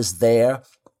 Everybody is there.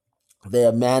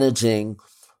 They're managing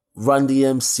Run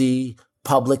DMC,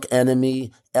 Public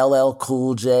Enemy, LL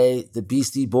Cool J, the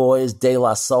Beastie Boys, De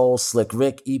La Soul, Slick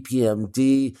Rick,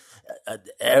 EPMD,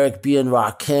 Eric B. and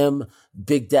Rakim,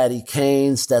 Big Daddy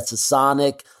Kane,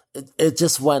 Stetsasonic. It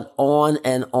just went on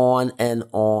and on and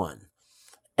on.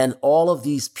 And all of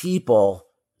these people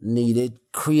needed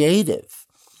creative.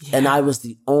 Yeah. And I was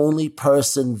the only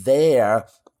person there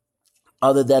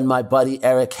other than my buddy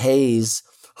Eric Hayes,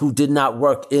 who did not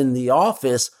work in the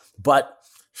office, but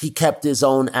he kept his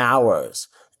own hours.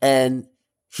 And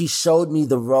he showed me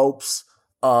the ropes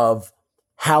of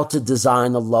how to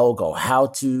design a logo, how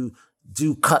to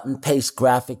do cut and paste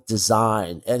graphic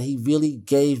design. And he really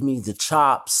gave me the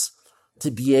chops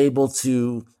to be able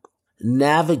to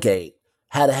navigate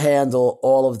how to handle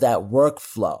all of that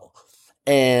workflow.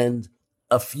 And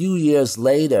a few years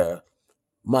later,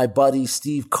 my buddy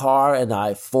Steve Carr and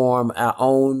I form our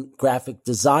own graphic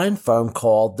design firm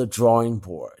called The Drawing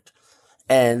Board.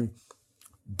 And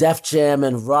Def Jam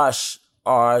and Rush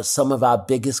are some of our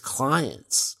biggest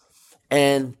clients.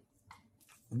 And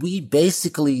we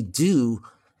basically do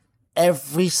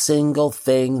every single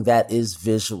thing that is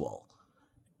visual.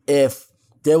 If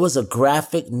there was a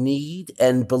graphic need,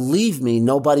 and believe me,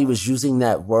 nobody was using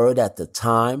that word at the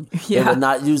time. Yeah. They were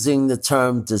not using the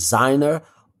term designer,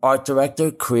 art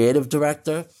director, creative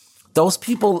director. Those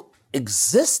people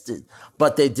existed,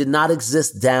 but they did not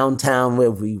exist downtown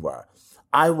where we were.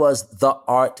 I was the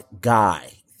art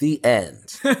guy. The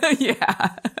end.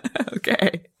 Yeah.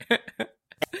 Okay.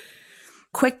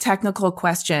 Quick technical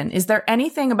question. Is there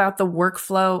anything about the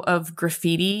workflow of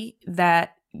graffiti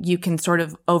that you can sort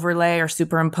of overlay or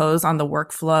superimpose on the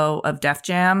workflow of Def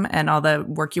Jam and all the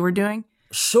work you were doing?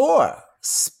 Sure.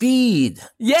 Speed.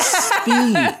 Yeah.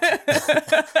 Speed.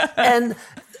 And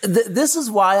this is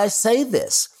why I say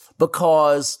this,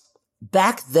 because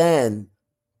back then,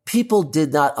 people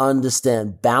did not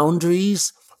understand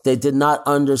boundaries. They did not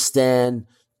understand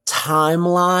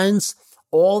timelines.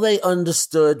 All they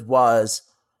understood was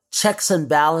checks and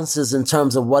balances in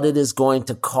terms of what it is going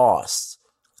to cost.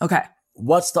 Okay.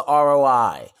 What's the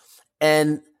ROI?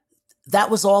 And that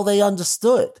was all they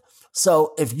understood.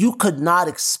 So if you could not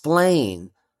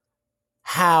explain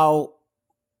how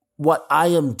what I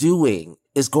am doing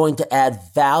is going to add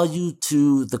value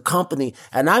to the company,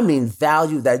 and I mean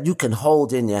value that you can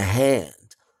hold in your hand,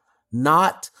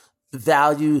 not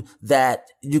value that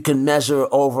you can measure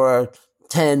over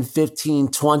 10, 15,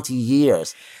 20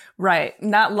 years. Right.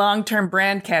 Not long-term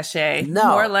brand cachet.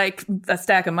 No. More like a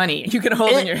stack of money you can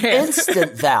hold in your hand.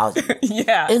 Instant value.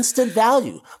 Yeah. Instant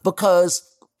value. Because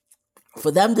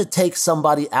for them to take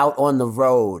somebody out on the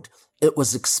road, it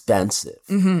was expensive.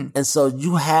 Mm-hmm. And so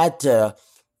you had to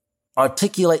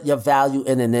articulate your value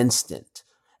in an instant.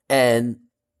 And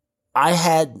I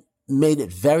had made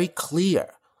it very clear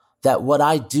that what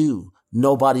I do,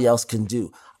 nobody else can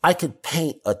do. I could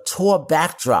paint a tour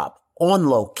backdrop on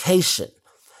location,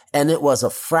 and it was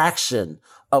a fraction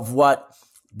of what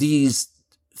these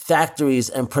factories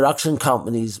and production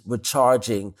companies were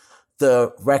charging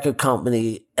the record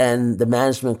company and the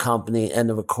management company and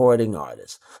the recording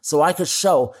artist. So I could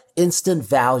show instant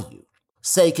value.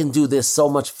 Say can do this so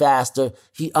much faster.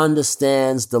 He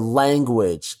understands the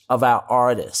language of our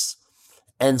artists.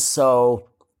 And so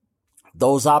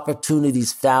those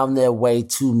opportunities found their way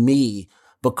to me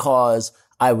because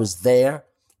I was there.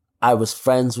 I was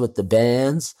friends with the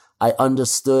bands. I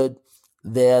understood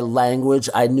their language.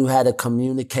 I knew how to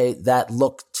communicate that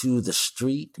look to the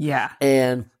street. Yeah.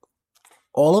 And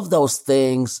all of those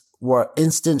things were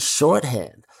instant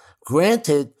shorthand.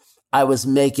 Granted, I was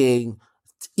making,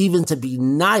 even to be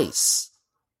nice,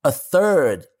 a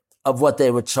third of what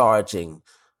they were charging.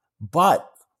 But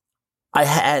I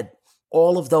had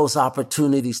all of those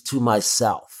opportunities to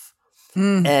myself.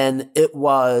 And it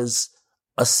was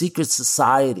a secret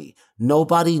society.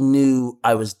 Nobody knew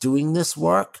I was doing this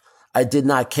work. I did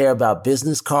not care about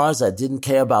business cards. I didn't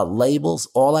care about labels.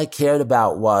 All I cared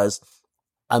about was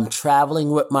I'm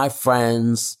traveling with my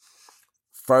friends,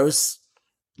 first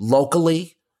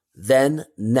locally, then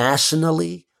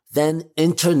nationally, then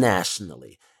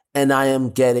internationally. And I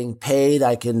am getting paid.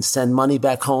 I can send money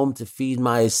back home to feed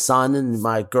my son and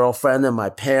my girlfriend and my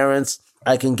parents.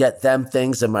 I can get them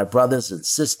things and my brothers and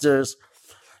sisters.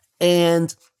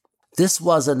 And this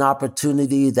was an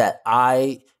opportunity that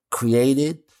I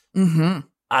created. Mm-hmm.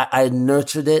 I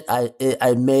nurtured it.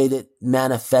 I made it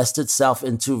manifest itself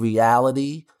into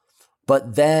reality.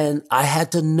 But then I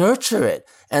had to nurture it,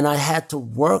 and I had to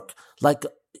work like,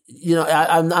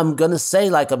 I'm going to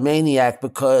say like a maniac,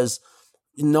 because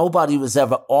nobody was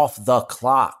ever off the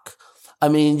clock. I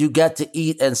mean, you get to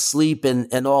eat and sleep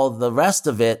and all the rest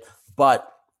of it,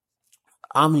 but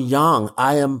I'm young.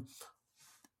 I am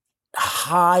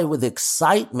high with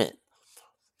excitement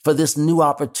for this new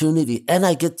opportunity. And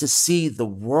I get to see the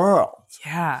world.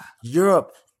 Yeah.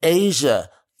 Europe, Asia,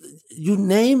 you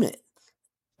name it.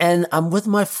 And I'm with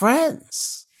my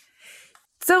friends.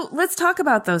 So let's talk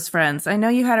about those friends. I know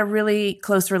you had a really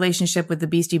close relationship with the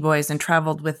Beastie Boys and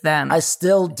traveled with them. I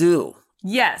still do.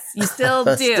 Yes, you still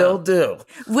do. Still do.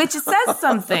 Which says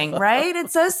something, right? It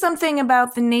says something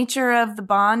about the nature of the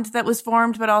bond that was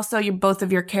formed, but also both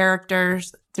of your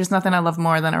characters. There's nothing I love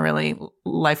more than a really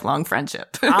lifelong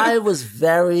friendship. I was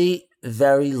very,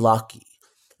 very lucky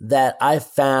that I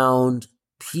found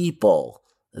people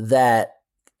that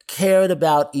cared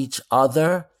about each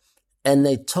other, and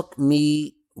they took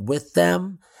me with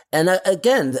them. And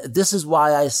again, this is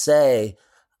why I say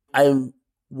I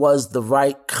was the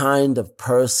right kind of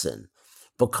person,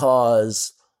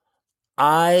 because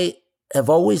I have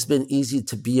always been easy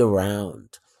to be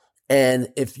around. And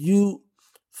if you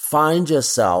find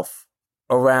yourself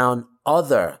around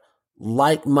other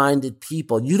like-minded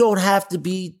people, you don't have to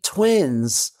be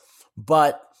twins,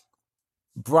 but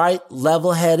bright,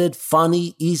 level-headed,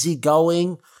 funny,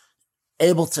 easygoing,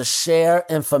 able to share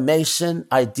information,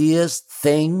 ideas,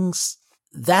 things.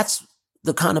 That's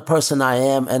the kind of person I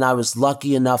am. And I was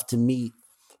lucky enough to meet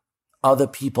other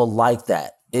people like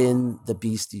that in the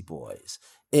Beastie Boys,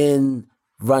 in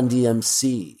Run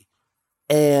DMC.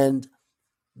 And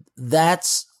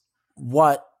that's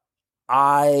what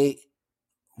I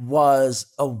was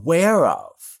aware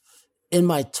of in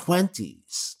my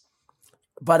 20s.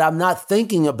 But I'm not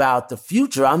thinking about the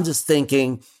future. I'm just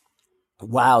thinking,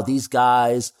 wow, these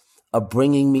guys are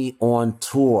bringing me on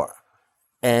tour.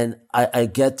 And I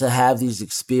get to have these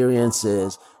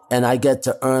experiences, and I get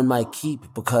to earn my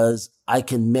keep because I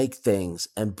can make things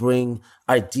and bring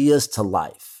ideas to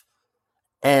life.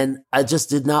 And I just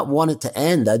did not want it to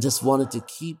end. I just wanted to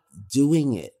keep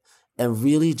doing it. and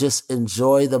really just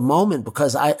enjoy the moment,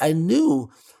 because I knew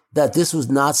that this was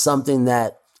not something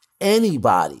that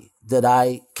anybody that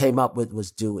I came up with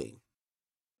was doing.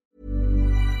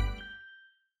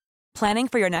 Planning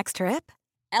for your next trip?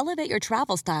 Elevate your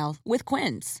travel style with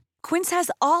Quince. Quince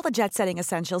has all the jet-setting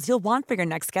essentials you'll want for your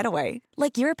next getaway,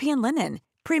 like European linen,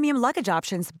 premium luggage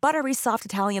options, buttery soft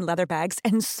Italian leather bags,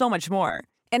 and so much more.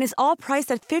 And is all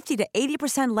priced at 50 to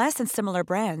 80% less than similar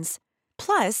brands.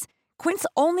 Plus, Quince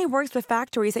only works with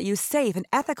factories that use safe and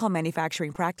ethical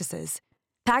manufacturing practices.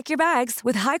 Pack your bags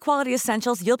with high-quality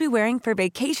essentials you'll be wearing for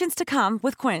vacations to come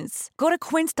with Quince. Go to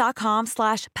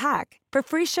quince.com/pack for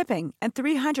free shipping and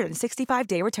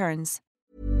 365-day returns.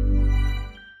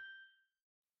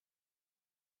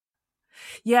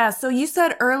 Yeah, so you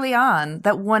said early on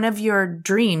that one of your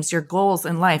dreams, your goals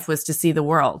in life was to see the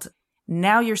world.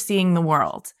 Now you're seeing the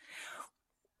world.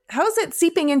 How is it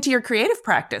seeping into your creative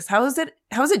practice? How is it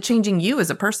changing you as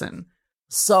a person?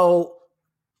 So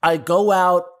I go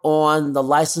out on the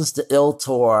License to Ill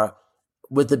tour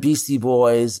with the Beastie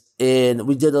Boys, and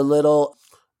we did a little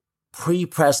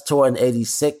pre-press tour in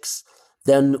 86.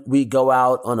 Then we go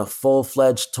out on a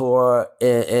full-fledged tour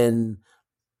in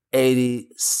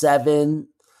 87.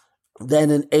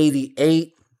 Then in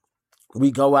 88,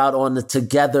 we go out on the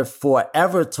Together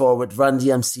Forever tour with Run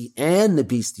DMC and the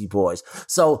Beastie Boys.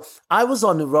 So I was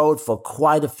on the road for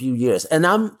quite a few years, and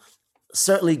I'm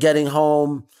certainly getting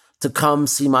home to come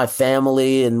see my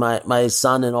family and my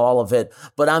son and all of it.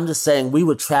 But I'm just saying we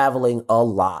were traveling a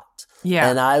lot. Yeah.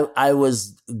 And I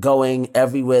was going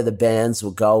everywhere the bands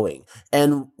were going.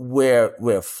 And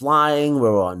we're flying,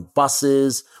 we're on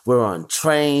buses, we're on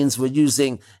trains, we're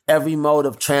using every mode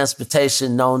of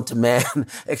transportation known to man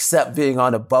except being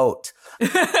on a boat.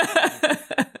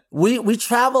 We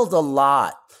traveled a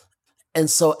lot. And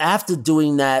so after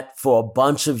doing that for a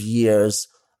bunch of years,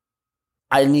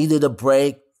 I needed a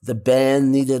break. The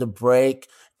band needed a break.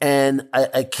 And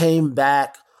I came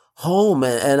back home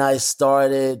and I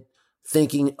started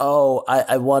thinking,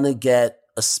 I want to get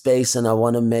a space and I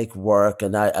want to make work.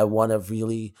 And I want to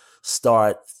really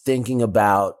start thinking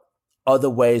about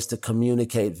other ways to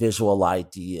communicate visual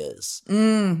ideas.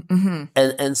 Mm-hmm.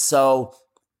 And so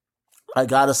I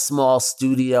got a small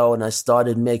studio and I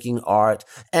started making art.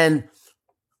 And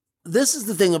this is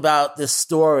the thing about this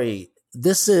story.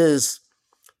 This is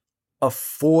a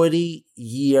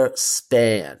 40-year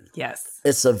span. Yes.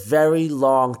 It's a very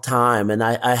long time. And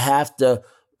I have to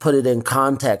put it in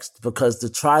context, because to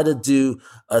try to do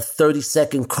a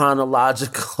 30-second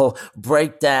chronological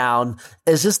breakdown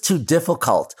is just too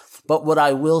difficult. But what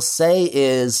I will say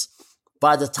is,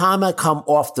 by the time I come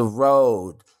off the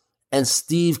road and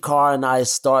Steve Carr and I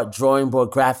start Drawing Board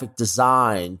Graphic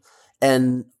Design,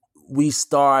 and we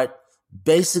start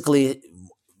basically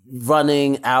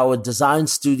running our design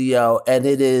studio, and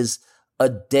it is a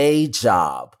day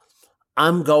job,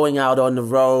 I'm going out on the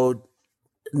road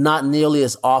not nearly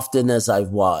as often as I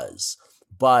was,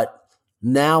 but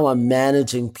now I'm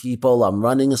managing people. I'm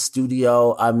running a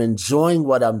studio. I'm enjoying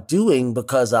what I'm doing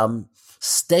because I'm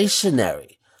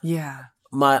stationary. Yeah.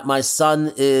 My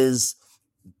son is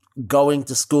going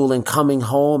to school and coming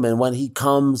home. And when he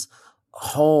comes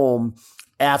home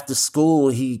after school,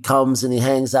 he comes and he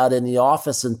hangs out in the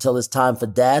office until it's time for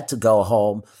dad to go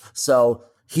home. So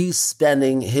he's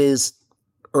spending his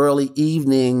early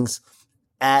evenings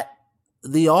at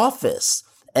the office,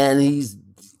 and he's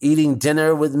eating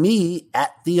dinner with me at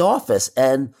the office,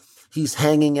 and he's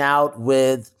hanging out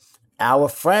with our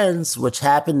friends, which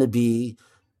happen to be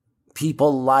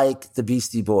people like the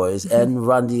Beastie Boys and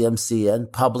Run DMC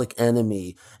and Public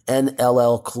Enemy and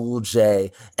LL Cool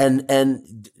J,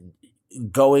 and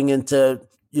going into,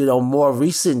 more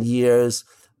recent years,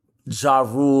 Ja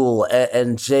Rule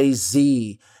and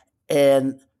Jay-Z.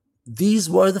 And these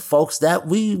were the folks that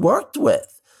we worked with.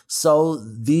 So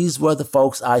these were the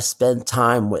folks I spent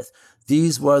time with.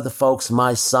 These were the folks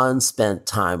my son spent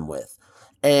time with.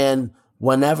 And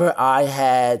whenever I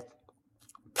had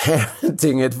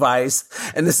parenting advice,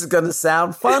 and this is going to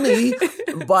sound funny,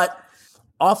 but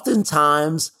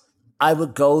oftentimes I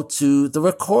would go to the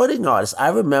recording artist. I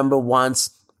remember once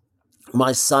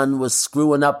my son was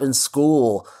screwing up in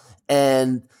school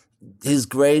and his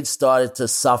grades started to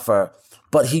suffer,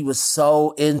 but he was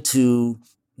so into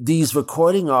these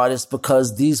recording artists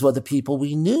because these were the people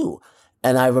we knew.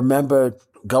 And I remember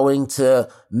going to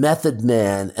Method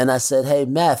Man and I said, "Hey,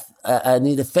 Meth, I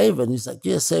need a favor." And he's like,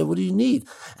 "Yeah, say, what do you need?"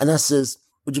 And I says,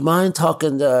 "Would you mind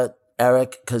talking to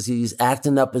Eric? Because he's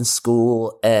acting up in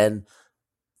school and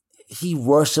he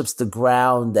worships the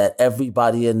ground that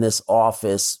everybody in this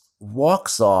office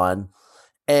walks on."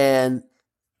 And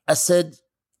I said,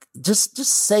 just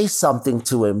say something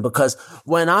to him, because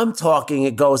when I'm talking,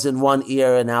 it goes in one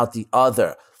ear and out the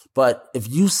other. But if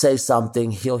you say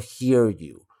something, he'll hear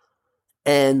you.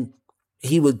 And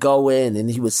he would go in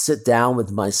and he would sit down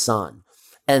with my son.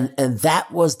 And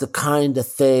that was the kind of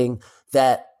thing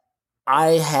that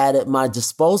I had at my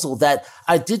disposal that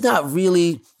I did not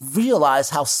really realize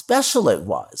how special it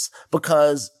was,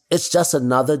 because it's just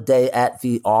another day at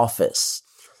the office.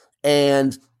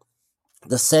 And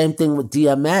the same thing with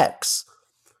DMX.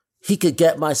 He could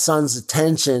get my son's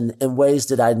attention in ways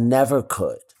that I never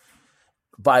could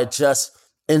by just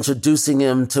introducing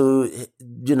him to,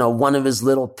 one of his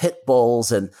little pit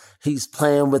bulls, and he's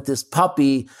playing with this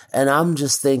puppy. And I'm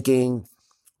just thinking,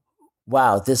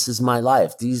 wow, this is my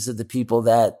life. These are the people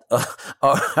that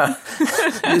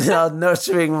are,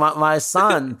 nurturing my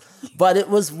son. But it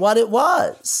was what it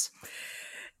was.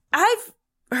 I've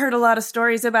heard a lot of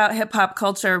stories about hip hop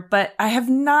culture, but I have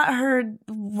not heard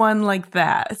one like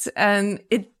that. And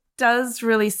it does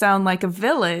really sound like a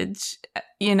village,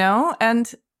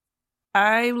 and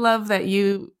I love that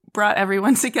you brought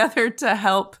everyone together to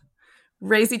help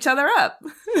raise each other up.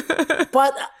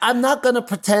 But I'm not going to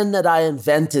pretend that I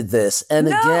invented this. And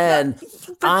again,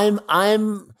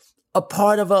 I'm a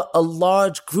part of a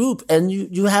large group, and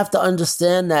you have to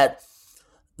understand that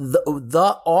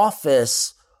the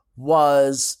office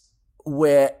was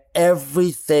where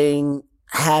everything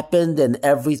happened and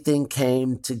everything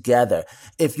came together.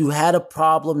 If you had a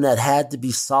problem that had to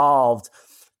be solved,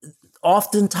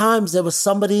 oftentimes there was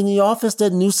somebody in the office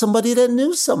that knew somebody that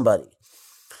knew somebody.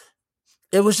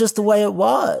 It was just the way it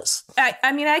was.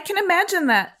 I mean, I can imagine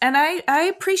that. And I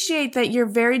appreciate that you're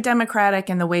very democratic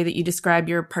in the way that you describe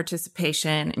your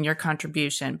participation and your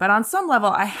contribution. But on some level,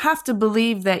 I have to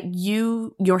believe that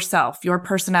you yourself, your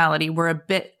personality, were a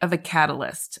bit of a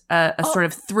catalyst, a sort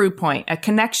of through point, a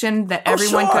connection that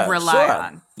everyone could rely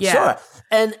on. Yeah. Sure.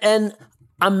 And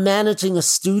I'm managing a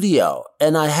studio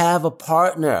and I have a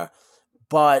partner,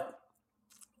 but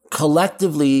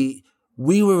collectively,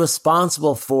 we were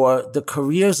responsible for the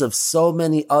careers of so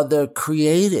many other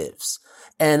creatives.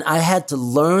 And I had to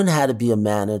learn how to be a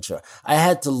manager. I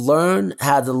had to learn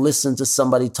how to listen to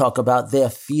somebody talk about their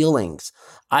feelings.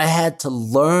 I had to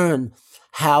learn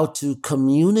how to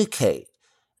communicate.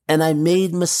 And I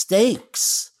made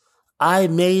mistakes.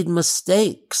 But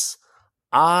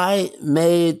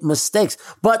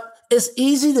it's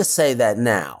easy to say that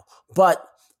now. But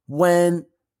when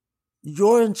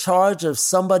you're in charge of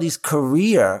somebody's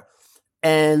career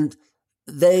and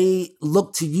they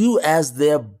look to you as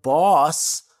their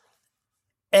boss,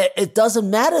 it doesn't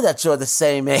matter that you're the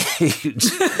same age.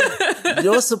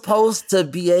 You're supposed to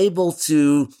be able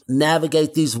to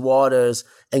navigate these waters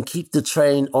and keep the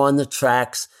train on the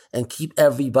tracks and keep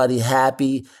everybody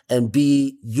happy and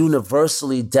be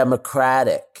universally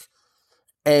democratic.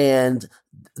 And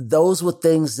those were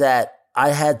things that I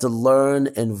had to learn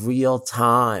in real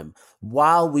time.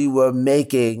 While we were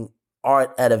making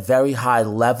art at a very high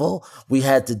level, we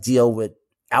had to deal with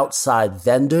outside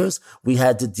vendors. We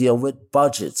had to deal with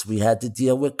budgets. We had to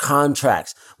deal with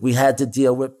contracts. We had to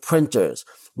deal with printers.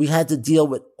 We had to deal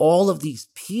with all of these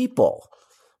people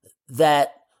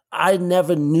that I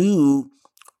never knew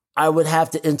I would have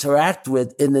to interact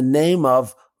with in the name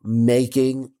of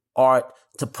making art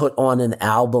to put on an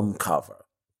album cover.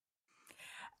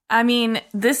 I mean,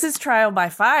 this is trial by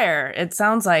fire, it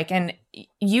sounds like. And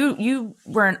you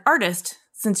were an artist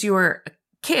since you were a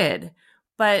kid.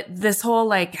 But this whole,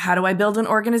 how do I build an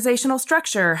organizational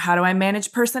structure? How do I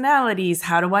manage personalities?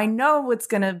 How do I know what's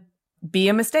going to be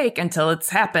a mistake until it's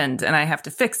happened and I have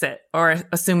to fix it or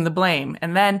assume the blame?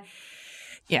 And then,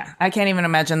 I can't even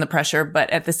imagine the pressure. But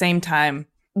at the same time,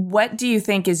 what do you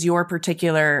think is your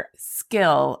particular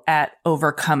skill at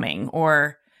overcoming?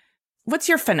 Or what's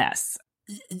your finesse?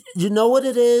 You know what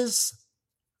it is?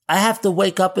 I have to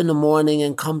wake up in the morning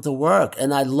and come to work,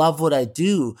 and I love what I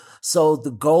do. So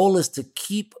the goal is to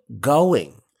keep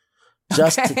going,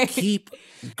 to keep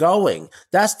going.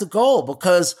 That's the goal,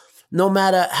 because no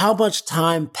matter how much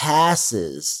time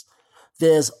passes,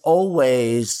 there's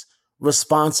always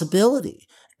responsibility.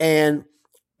 And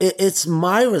it's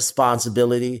my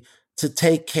responsibility to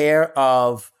take care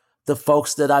of the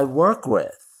folks that I work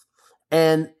with.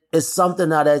 And it's something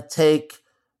that I take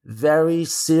very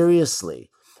seriously.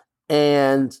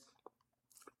 And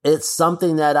it's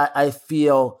something that I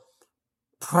feel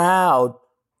proud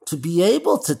to be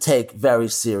able to take very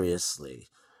seriously.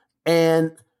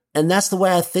 And that's the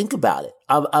way I think about it.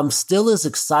 I'm still as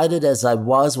excited as I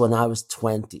was when I was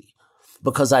 20,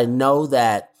 because I know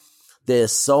that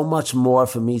there's so much more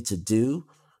for me to do.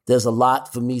 There's a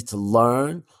lot for me to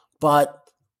learn, but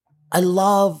I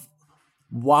love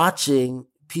watching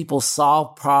people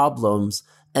solve problems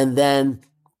and then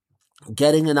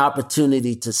getting an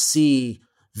opportunity to see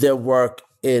their work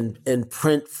in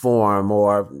print form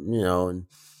or, in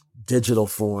digital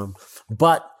form.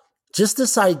 But just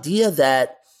this idea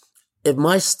that if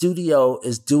my studio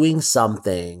is doing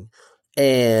something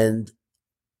and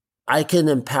I can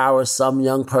empower some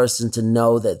young person to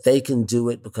know that they can do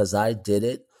it because I did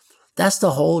it, that's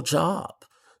the whole job.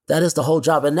 That is the whole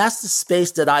job. And that's the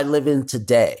space that I live in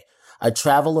today. I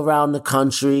travel around the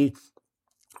country.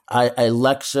 I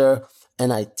lecture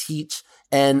and I teach.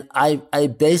 And I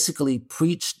basically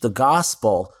preach the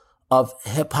gospel of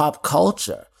hip hop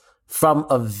culture from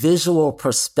a visual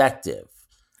perspective.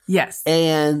 Yes.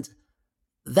 And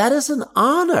that is an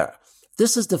honor.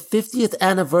 This is the 50th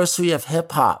anniversary of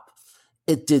hip hop.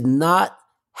 It did not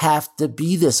have to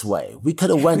be this way. We could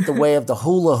have went the way of the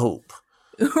hula hoop.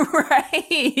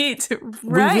 Right. We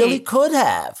really could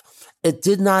have. It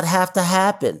did not have to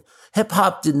happen. Hip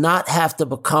hop did not have to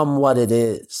become what it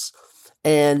is.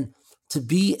 And to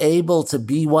be able to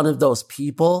be one of those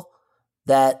people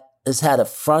that has had a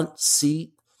front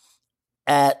seat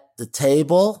at the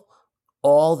table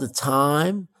all the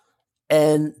time,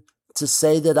 and to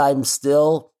say that I'm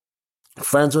still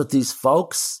friends with these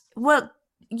folks. Well,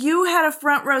 you had a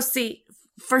front row seat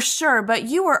for sure, but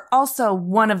you were also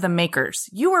one of the makers.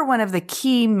 You were one of the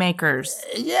key makers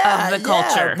of the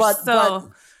culture. But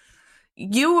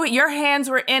your hands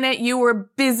were in it. You were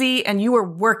busy and you were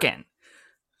working.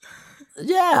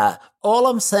 Yeah. All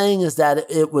I'm saying is that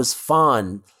it was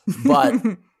fun, but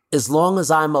as long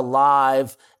as I'm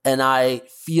alive and I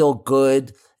feel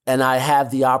good and I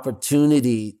have the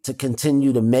opportunity to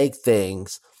continue to make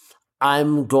things,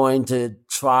 I'm going to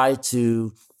try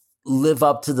to live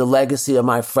up to the legacy of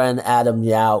my friend Adam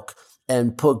Yauch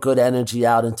and put good energy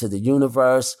out into the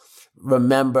universe.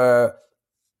 Remember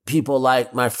people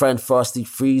like my friend Frosty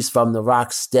Freeze from the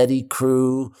Rocksteady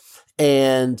crew,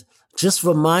 and just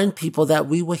remind people that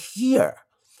we were here,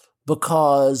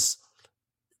 because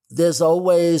there's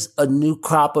always a new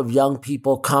crop of young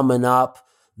people coming up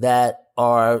that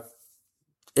are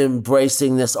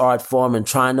embracing this art form and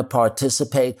trying to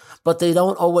participate, but they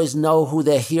don't always know who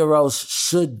their heroes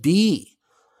should be.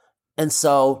 And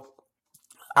so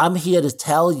I'm here to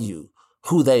tell you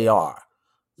who they are.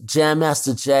 Jam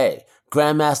Master Jay,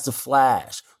 Grandmaster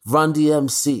Flash, Run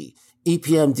DMC,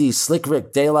 EPMD, Slick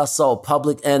Rick, De La Soul,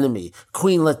 Public Enemy,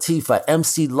 Queen Latifah,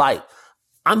 MC Lyte.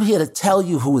 I'm here to tell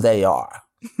you who they are.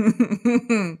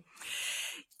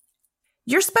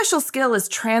 Your special skill is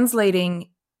translating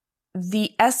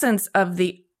the essence of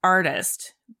the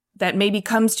artist that maybe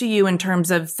comes to you in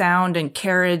terms of sound and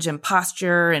carriage and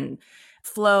posture and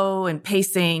flow and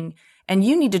pacing, and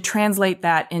you need to translate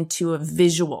that into a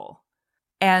visual.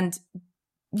 And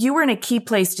you were in a key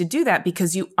place to do that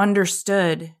because you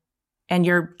understood and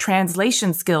your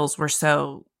translation skills were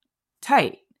so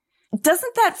tight.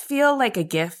 Doesn't that feel like a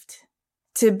gift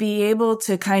to be able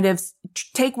to kind of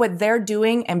take what they're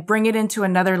doing and bring it into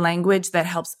another language that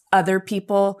helps other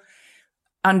people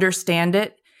understand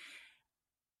it?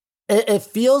 It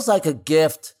feels like a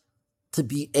gift to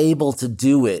be able to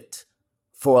do it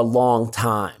for a long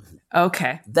time.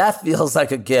 Okay. That feels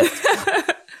like a gift.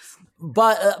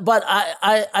 But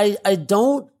I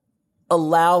don't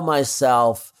allow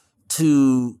myself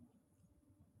to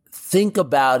think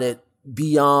about it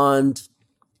beyond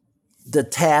the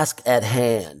task at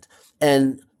hand,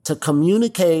 and to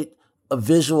communicate a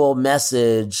visual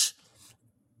message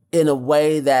in a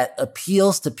way that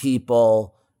appeals to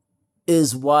people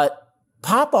is what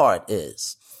pop art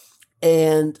is.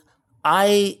 And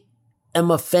I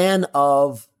am a fan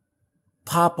of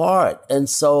pop art. And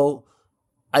so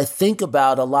I think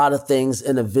about a lot of things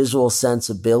in a visual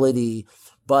sensibility,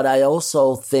 but I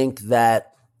also think that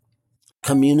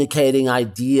communicating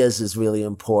ideas is really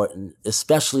important,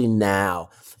 especially now,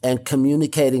 and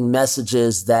communicating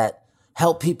messages that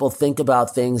help people think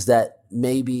about things that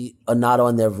maybe are not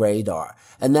on their radar.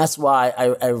 And that's why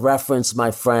I reference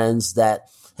my friends that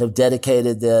have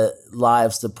dedicated their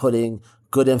lives to putting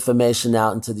good information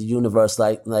out into the universe,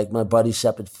 like my buddy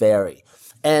Shepard Fairey.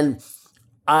 And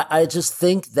I just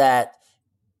think that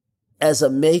as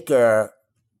a maker,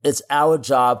 it's our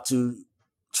job to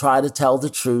try to tell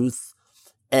the truth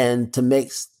and to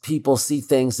make people see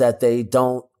things that they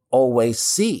don't always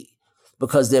see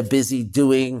because they're busy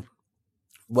doing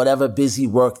whatever busy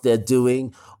work they're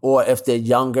doing, or if they're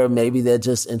younger, maybe they're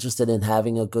just interested in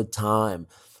having a good time.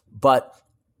 But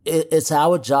it's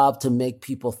our job to make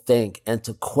people think and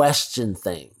to question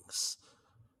things,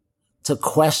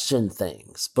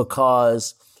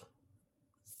 because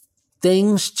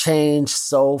things change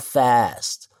so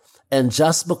fast. And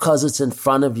just because it's in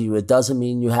front of you, it doesn't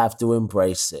mean you have to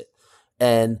embrace it.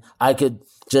 And I could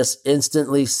just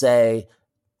instantly say,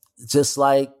 just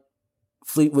like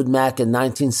Fleetwood Mac in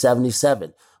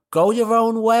 1977, go your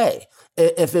own way.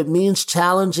 If it means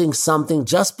challenging something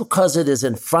just because it is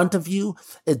in front of you,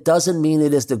 it doesn't mean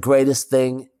it is the greatest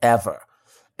thing ever.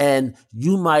 And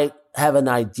you might have an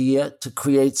idea to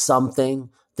create something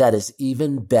that is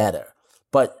even better.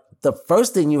 But the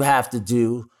first thing you have to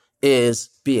do is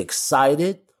be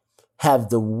excited, have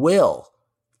the will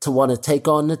to want to take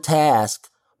on the task,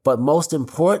 but most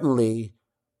importantly,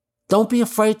 don't be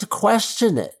afraid to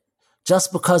question it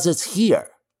just because it's here.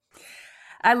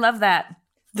 I love that.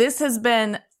 This has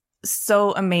been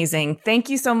so amazing. Thank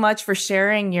you so much for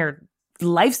sharing your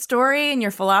life story and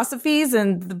your philosophies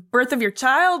and the birth of your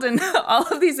child and all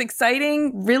of these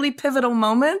exciting, really pivotal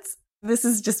moments. This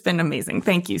has just been amazing.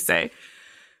 Thank you, Say.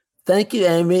 Thank you,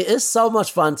 Amy. It's so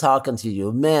much fun talking to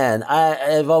you. Man,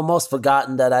 I've almost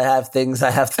forgotten that I have things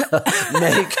I have to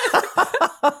make.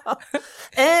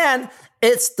 And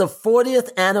it's the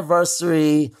 40th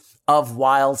anniversary of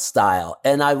Wild Style.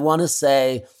 And I want to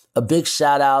say a big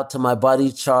shout out to my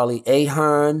buddy, Charlie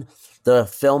Ahern, the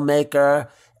filmmaker.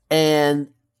 And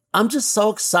I'm just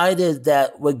so excited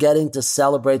that we're getting to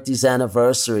celebrate these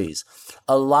anniversaries.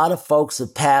 A lot of folks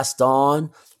have passed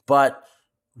on, but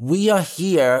we are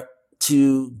here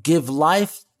to give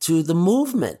life to the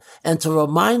movement and to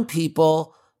remind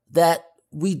people that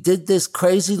we did this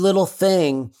crazy little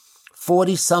thing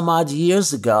 40 some odd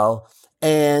years ago.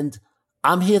 And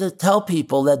I'm here to tell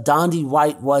people that Dondi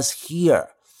White was here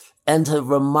and to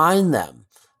remind them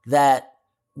that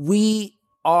we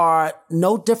are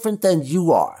no different than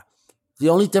you are. The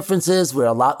only difference is we're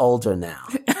a lot older now.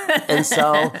 And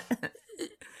so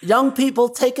young people,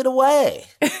 take it away.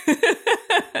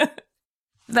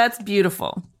 That's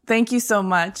beautiful. Thank you so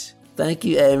much. Thank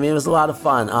you, Amy. It was a lot of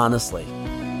fun, honestly.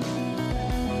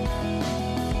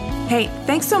 Hey,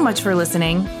 thanks so much for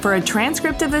listening. For a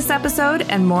transcript of this episode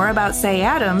and more about Say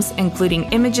Adams,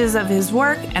 including images of his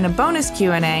work and a bonus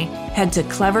Q&A, head to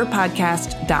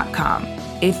cleverpodcast.com.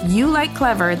 If you like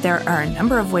Clever, there are a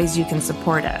number of ways you can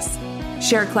support us.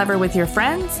 Share Clever with your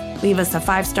friends, leave us a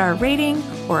 5-star rating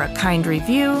or a kind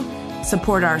review,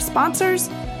 support our sponsors,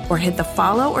 or hit the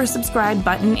follow or subscribe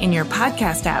button in your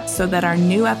podcast app so that our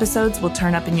new episodes will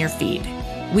turn up in your feed.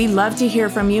 We love to hear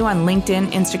from you on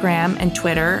LinkedIn, Instagram, and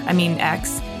Twitter,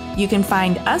 X. You can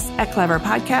find us at Clever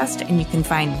Podcast, and you can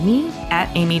find me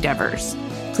at Amy Devers.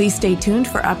 Please stay tuned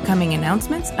for upcoming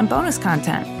announcements and bonus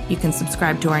content. You can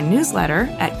subscribe to our newsletter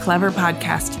at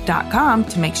cleverpodcast.com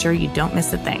to make sure you don't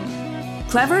miss a thing.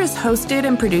 Clever is hosted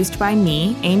and produced by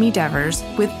me, Amy Devers,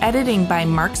 with editing by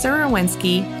Mark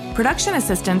Zarowinski, production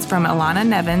assistance from Alana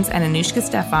Nevins and Anushka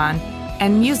Stefan,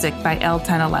 and music by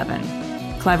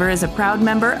L1011. Clever is a proud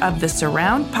member of the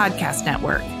Surround Podcast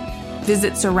Network.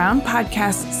 Visit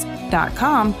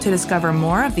surroundpodcasts.com to discover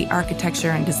more of the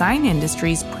architecture and design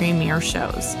industry's premier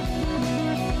shows.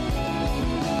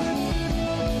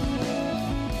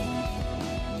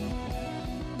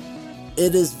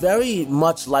 It is very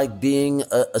much like being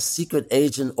a secret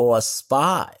agent or a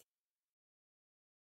spy.